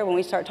earlier, when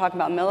we start talking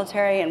about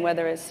military and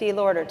whether it's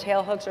Sealord or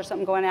tail hooks or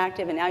something going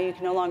active, and now you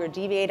can no longer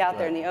deviate out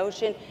there in the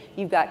ocean,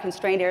 you've got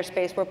constrained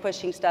airspace, we're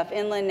pushing stuff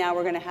inland, now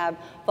we're going to have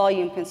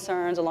volume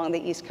concerns along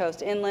the East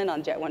Coast inland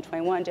on Jet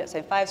 121, Jet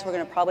 75, so we're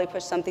going to probably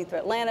push something through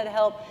Atlanta to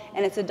help,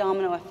 and it's a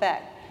domino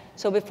effect.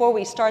 So before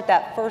we start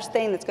that first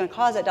thing that's going to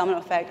cause that domino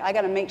effect, I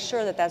got to make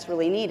sure that that's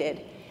really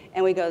needed,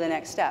 and we go to the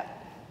next step.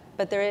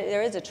 But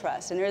there is a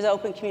trust, and there is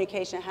open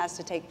communication that has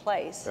to take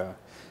place. Yeah.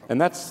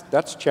 And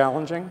that's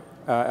challenging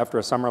after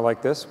a summer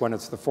like this, when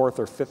it's the 4th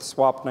or 5th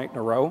swap night in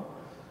a row,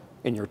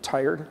 and you're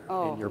tired,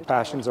 and your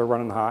passions are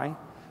running high,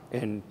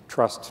 and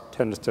trust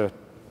tends to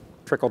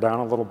trickle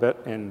down a little bit,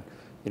 and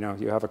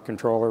you have a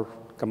controller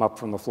come up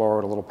from the floor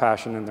with a little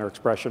passion in their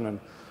expression and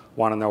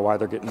want to know why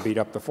they're getting beat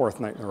up the 4th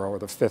night in a row or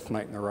the 5th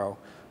night in a row.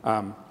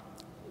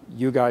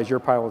 You guys, your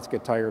pilots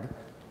get tired.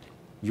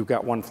 You've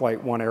got one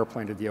flight, one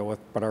airplane to deal with,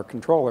 but our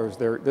controllers,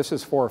 this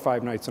is 4 or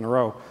 5 nights in a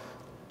row.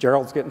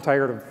 Gerald's getting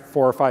tired of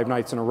 4 or 5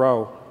 nights in a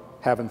row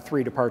having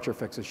 3 departure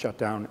fixes shut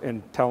down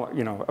and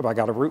if I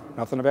got a route,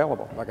 nothing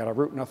available. If I got a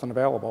route, nothing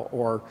available.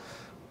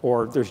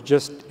 Or it's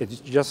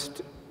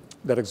just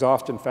that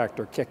exhaustion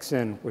factor kicks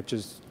in, which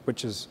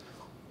is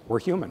we're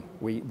human.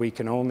 We're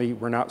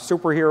not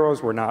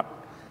superheroes.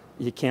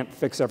 You can't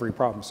fix every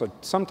problem. So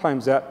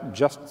sometimes that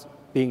just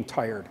being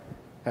tired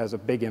has a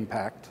big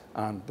impact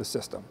on the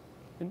system.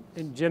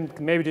 And Jim,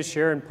 can maybe just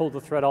share and pull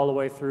the thread all the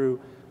way through.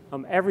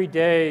 Every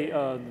day,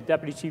 the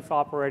Deputy Chief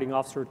Operating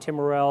Officer, Tim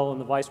Morrell,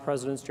 and the Vice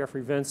Presidents,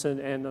 Jeffrey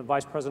Vincent, and the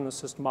Vice President of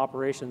System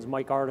Operations,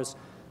 Mike Artis,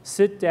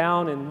 sit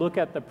down and look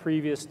at the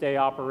previous day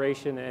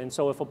operation. And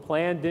so if a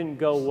plan didn't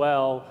go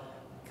well,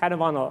 kind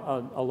of on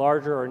a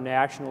larger or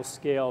national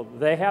scale,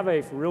 they have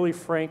a really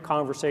frank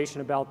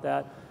conversation about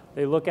that.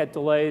 They look at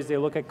delays, they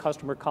look at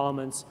customer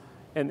comments,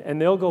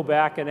 and they'll go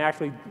back and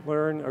actually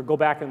learn, or go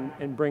back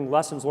and bring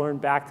lessons learned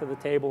back to the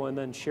table and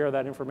then share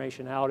that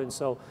information out. And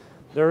so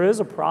there is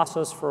a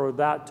process for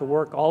that to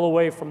work all the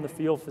way from the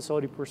field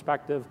facility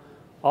perspective,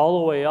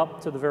 all the way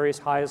up to the various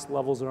highest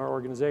levels in our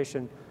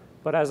organization.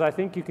 But as I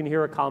think you can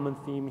hear a common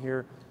theme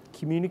here,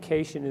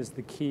 communication is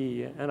the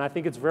key. And I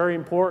think it's very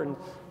important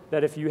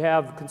that if you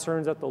have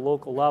concerns at the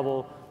local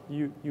level,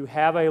 you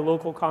have a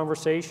local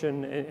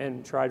conversation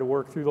and try to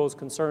work through those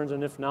concerns,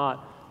 and if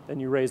not, then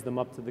you raise them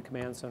up to the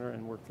command center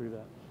and work through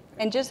that.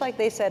 And just like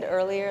they said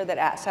earlier that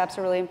ATSAPs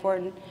are really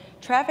important,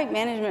 traffic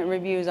management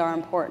reviews are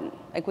important.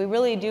 Like, we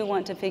really do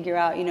want to figure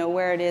out, you know,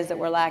 where it is that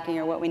we're lacking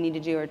or what we need to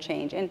do or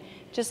change. And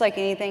just like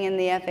anything in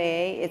the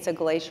FAA, it's a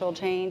glacial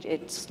change.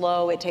 It's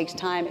slow, it takes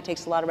time, it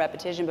takes a lot of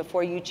repetition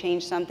before you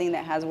change something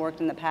that has worked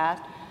in the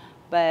past.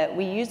 But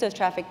we use those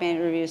traffic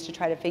management reviews to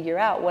try to figure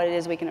out what it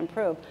is we can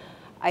improve.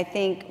 I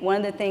think one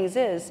of the things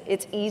is,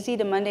 it's easy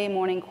to Monday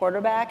morning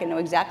quarterback and know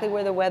exactly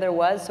where the weather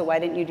was, so why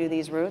didn't you do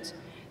these routes?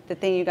 The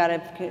thing you gotta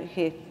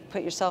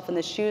put yourself in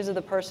the shoes of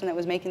the person that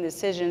was making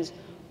decisions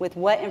with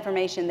what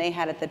information they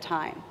had at the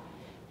time.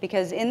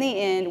 Because in the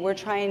end, we're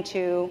trying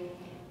to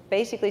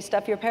basically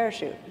stuff your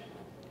parachute.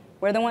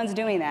 We're the ones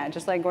doing that,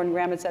 just like Gordon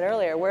Graham had said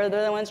earlier. We're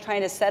the ones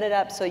trying to set it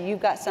up so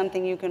you've got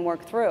something you can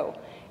work through.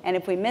 And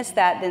if we miss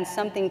that, then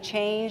something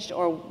changed,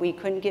 or we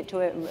couldn't get to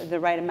it the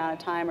right amount of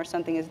time, or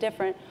something is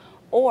different,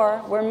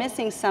 or we're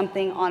missing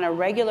something on a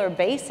regular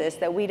basis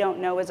that we don't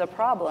know is a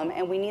problem,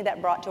 and we need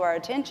that brought to our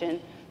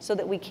attention so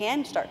that we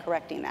can start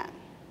correcting that.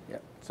 Yeah.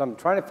 So I'm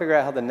trying to figure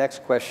out how the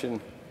next question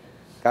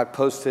got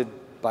posted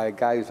by a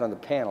guy who's on the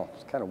panel.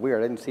 It's kind of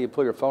weird. I didn't see you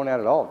pull your phone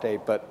out at all,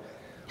 Dave, but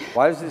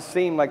why does it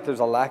seem like there's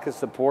a lack of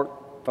support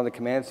from the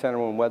command center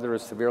when weather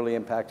is severely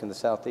impacting the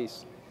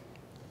Southeast?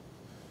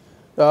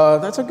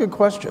 That's a good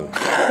question.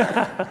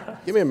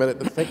 Give me a minute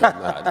to think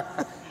on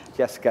that.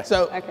 Jessica.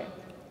 So, Okay.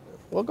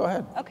 well, go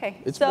ahead. Okay.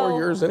 It's so, more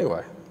yours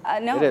anyway.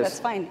 No, It is. that's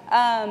fine.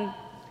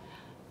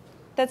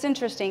 That's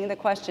interesting, the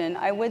question.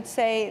 I would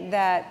say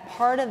that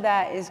part of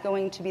that is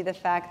going to be the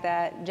fact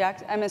that,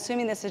 I'm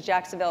assuming this is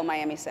Jacksonville,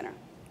 Miami Center,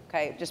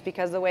 okay? Just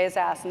because of the way it's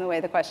asked and the way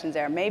the question's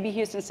there. Maybe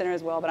Houston Center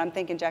as well, but I'm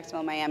thinking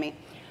Jacksonville, Miami.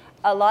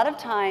 A lot of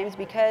times,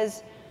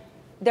 because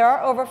there are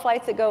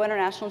overflights that go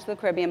international to the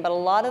Caribbean, but a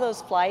lot of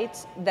those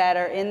flights that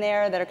are in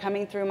there that are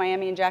coming through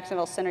Miami and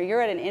Jacksonville Center,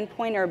 you're at an end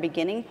point or a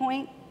beginning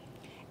point.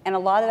 And a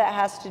lot of that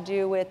has to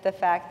do with the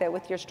fact that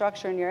with your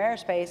structure and your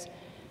airspace,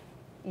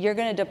 you're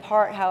going to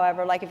depart,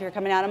 however, like if you're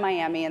coming out of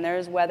Miami and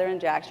there's weather in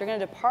Jax, you're going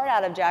to depart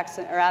out of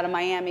Jackson or out of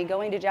Miami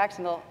going to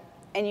Jacksonville,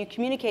 and you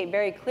communicate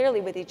very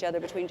clearly with each other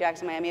between Jax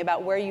and Miami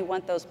about where you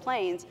want those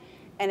planes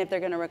and if they're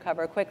going to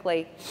recover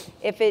quickly.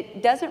 If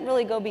it doesn't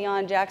really go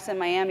beyond Jackson,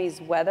 Miami's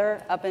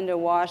weather up into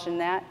Wash and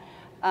that,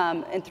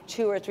 and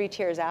 2 or 3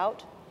 tiers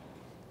out,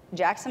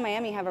 Jackson,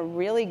 Miami have a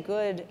really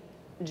good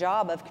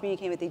job of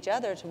communicating with each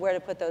other to where to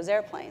put those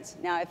airplanes.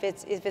 Now, if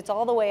it's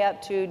all the way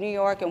up to New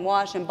York and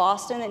Wash and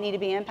Boston that need to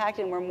be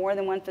impacted and we're more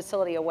than one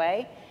facility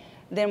away,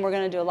 then we're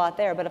going to do a lot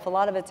there. But if a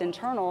lot of it's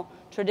internal,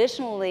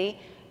 traditionally,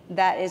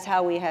 that is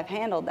how we have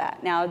handled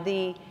that. Now,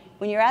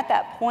 when you're at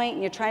that point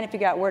and you're trying to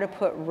figure out where to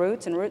put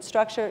routes and route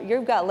structure,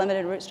 you've got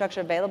limited route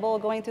structure available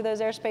going through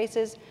those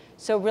airspaces.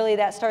 So really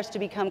that starts to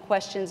become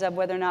questions of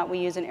whether or not we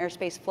use an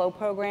airspace flow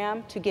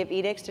program to give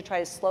edicts to try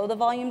to slow the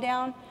volume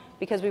down,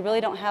 because we really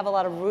don't have a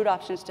lot of route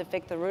options to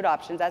fix the route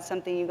options. That's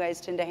something you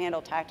guys tend to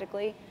handle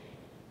tactically.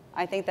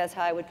 I think that's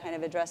how I would kind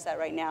of address that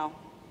right now.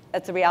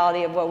 That's the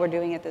reality of what we're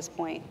doing at this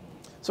point.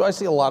 So I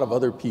see a lot of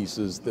other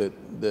pieces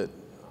that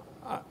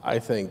I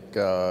think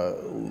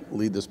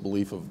lead this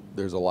belief of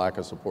there's a lack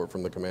of support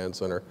from the command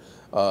center.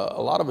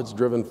 A lot of it's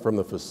driven from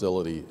the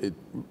facility.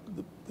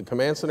 The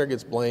command center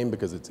gets blamed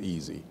because it's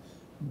easy.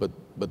 But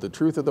the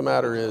truth of the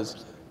matter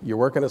is, you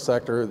work in a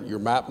sector, your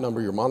map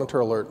number, your monitor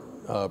alert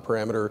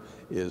parameter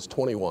is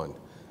 21,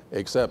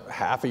 except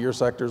half of your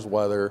sector's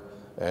weather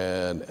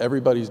and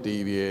everybody's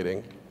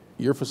deviating.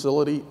 Your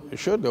facility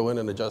should go in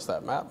and adjust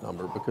that map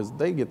number because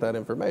they get that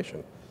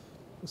information.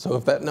 So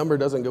if that number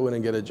doesn't go in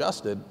and get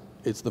adjusted,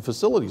 it's the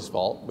facility's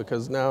fault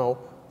because now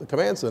the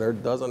command center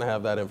doesn't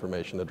have that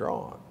information to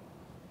draw on,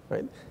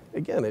 right?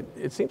 Again,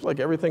 it seems like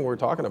everything we're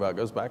talking about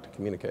goes back to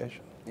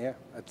communication. Yeah,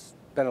 it's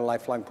been a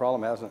lifelong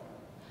problem, hasn't it?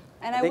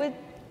 And I would,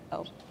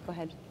 oh, go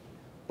ahead.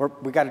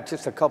 We got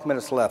just a couple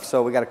minutes left,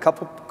 so we got a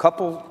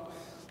couple.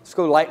 Let's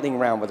go lightning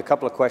round with a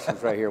couple of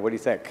questions right here. What do you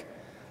think?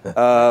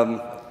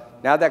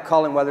 Now that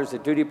calling weather is a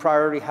duty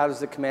priority, how does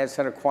the command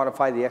center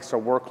quantify the extra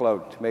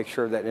workload to make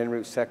sure that en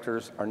route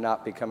sectors are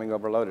not becoming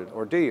overloaded,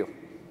 or do you?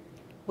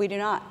 We do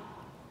not.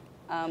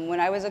 When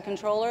I was a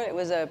controller, it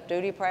was a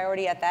duty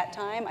priority at that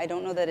time. I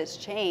don't know that it's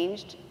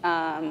changed,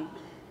 and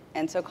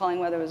so calling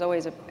weather was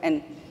always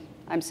and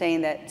I'm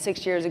saying that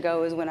 6 years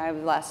ago is when I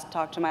last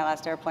talked to my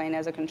last airplane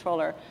as a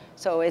controller.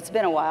 So it's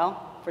been a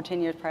while, for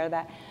 10 years prior to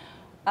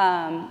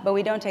that. But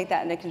we don't take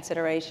that into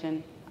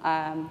consideration.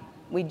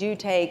 We do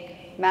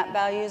take map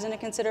values into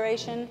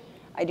consideration.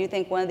 I do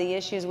think one of the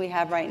issues we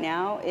have right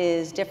now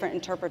is different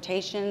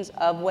interpretations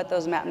of what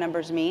those map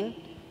numbers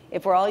mean.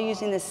 If we're all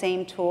using the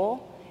same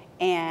tool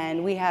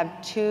and we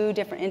have two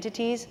different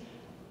entities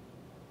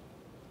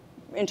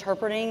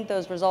interpreting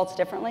those results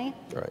differently.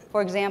 Right.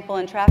 For example,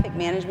 in traffic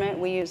management,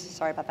 we use,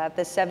 sorry about that,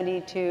 the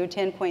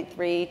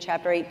 7210.3,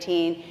 Chapter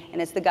 18,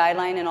 and it's the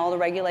guideline and all the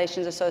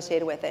regulations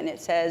associated with it. And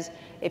it says,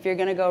 if you're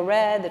going to go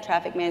red, the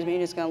traffic management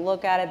unit is going to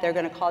look at it. They're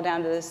going to call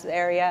down to this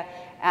area,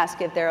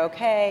 ask if they're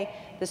okay.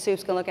 The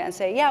SOOP's going to look at it and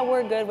say, yeah,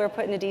 we're good. We're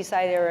putting a D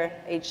side or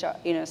H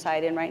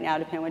side in right now,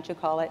 depending on what you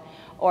call it.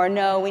 Or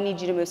no, we need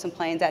you to move some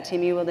planes. That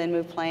TMU will then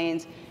move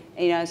planes.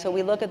 So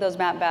we look at those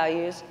map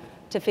values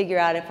to figure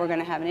out if we're going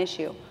to have an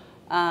issue.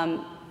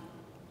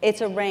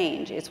 It's a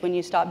range. It's when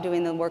you stop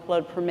doing the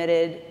workload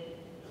permitted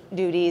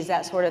duties,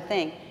 that sort of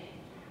thing.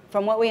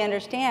 From what we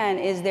understand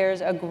is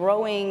there's a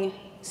growing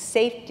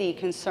safety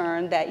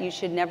concern that you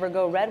should never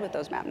go red with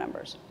those map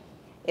numbers.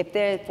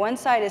 If one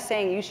side is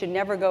saying you should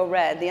never go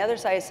red, the other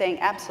side is saying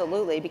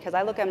absolutely, because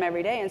I look at them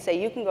every day and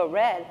say you can go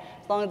red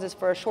as long as it's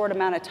for a short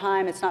amount of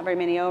time, it's not very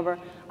many over.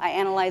 I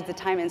analyze the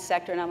time in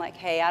sector and I'm like,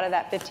 hey, out of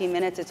that 15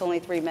 minutes, it's only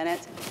 3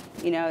 minutes.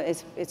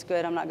 It's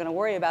good, I'm not gonna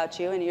worry about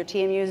you, and your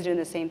TMU is doing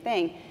the same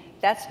thing.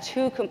 That's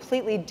two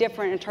completely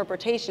different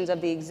interpretations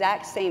of the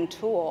exact same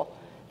tool.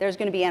 There's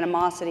gonna be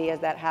animosity as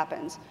that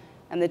happens.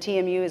 And the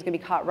TMU is gonna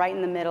be caught right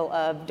in the middle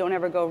of don't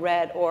ever go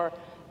red, or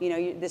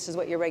this is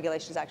what your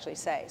regulations actually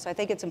say. So I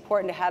think it's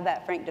important to have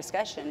that frank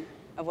discussion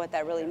of what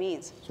that really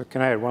means. So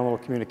can I add one little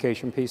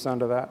communication piece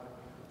onto that?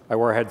 I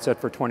wore a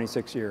headset for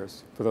 26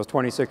 years. For those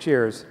 26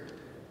 years,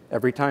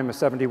 every time a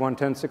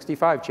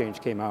 711065 change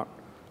came out,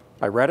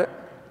 I read it,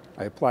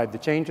 I applied the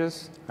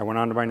changes, I went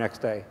on to my next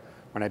day.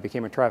 When I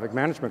became a traffic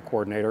management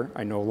coordinator,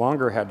 I no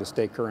longer had to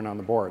stay current on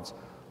the boards.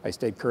 I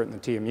stayed current in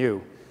the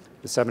TMU.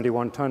 The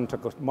 7110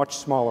 took a much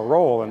smaller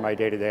role in my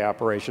day-to-day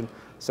operation.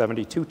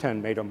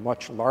 7210 made a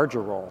much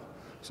larger role.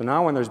 So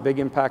now when there's big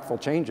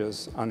impactful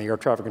changes on the air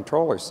traffic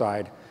controller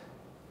side,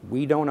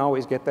 we don't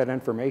always get that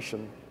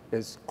information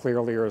as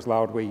clearly or as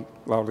loudly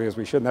as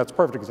we should. And that's a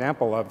perfect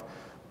example of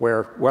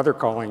where weather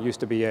calling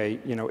used to be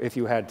if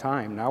you had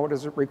time. Now it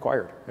is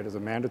required. It is a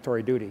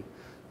mandatory duty.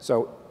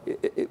 So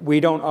we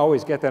don't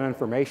always get that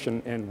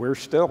information, and we're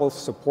still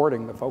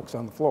supporting the folks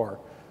on the floor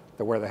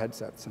that wear the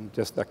headsets. And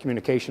just that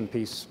communication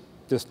piece,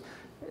 just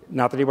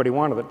not that anybody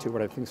wanted it to,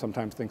 but I think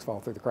sometimes things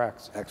fall through the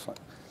cracks. Excellent.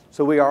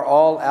 So we are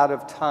all out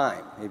of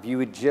time. If you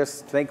would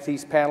just thank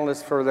these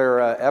panelists for their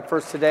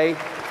efforts today.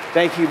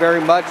 Thank you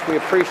very much. We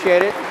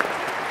appreciate it.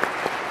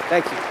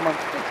 Thank you. Come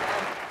on.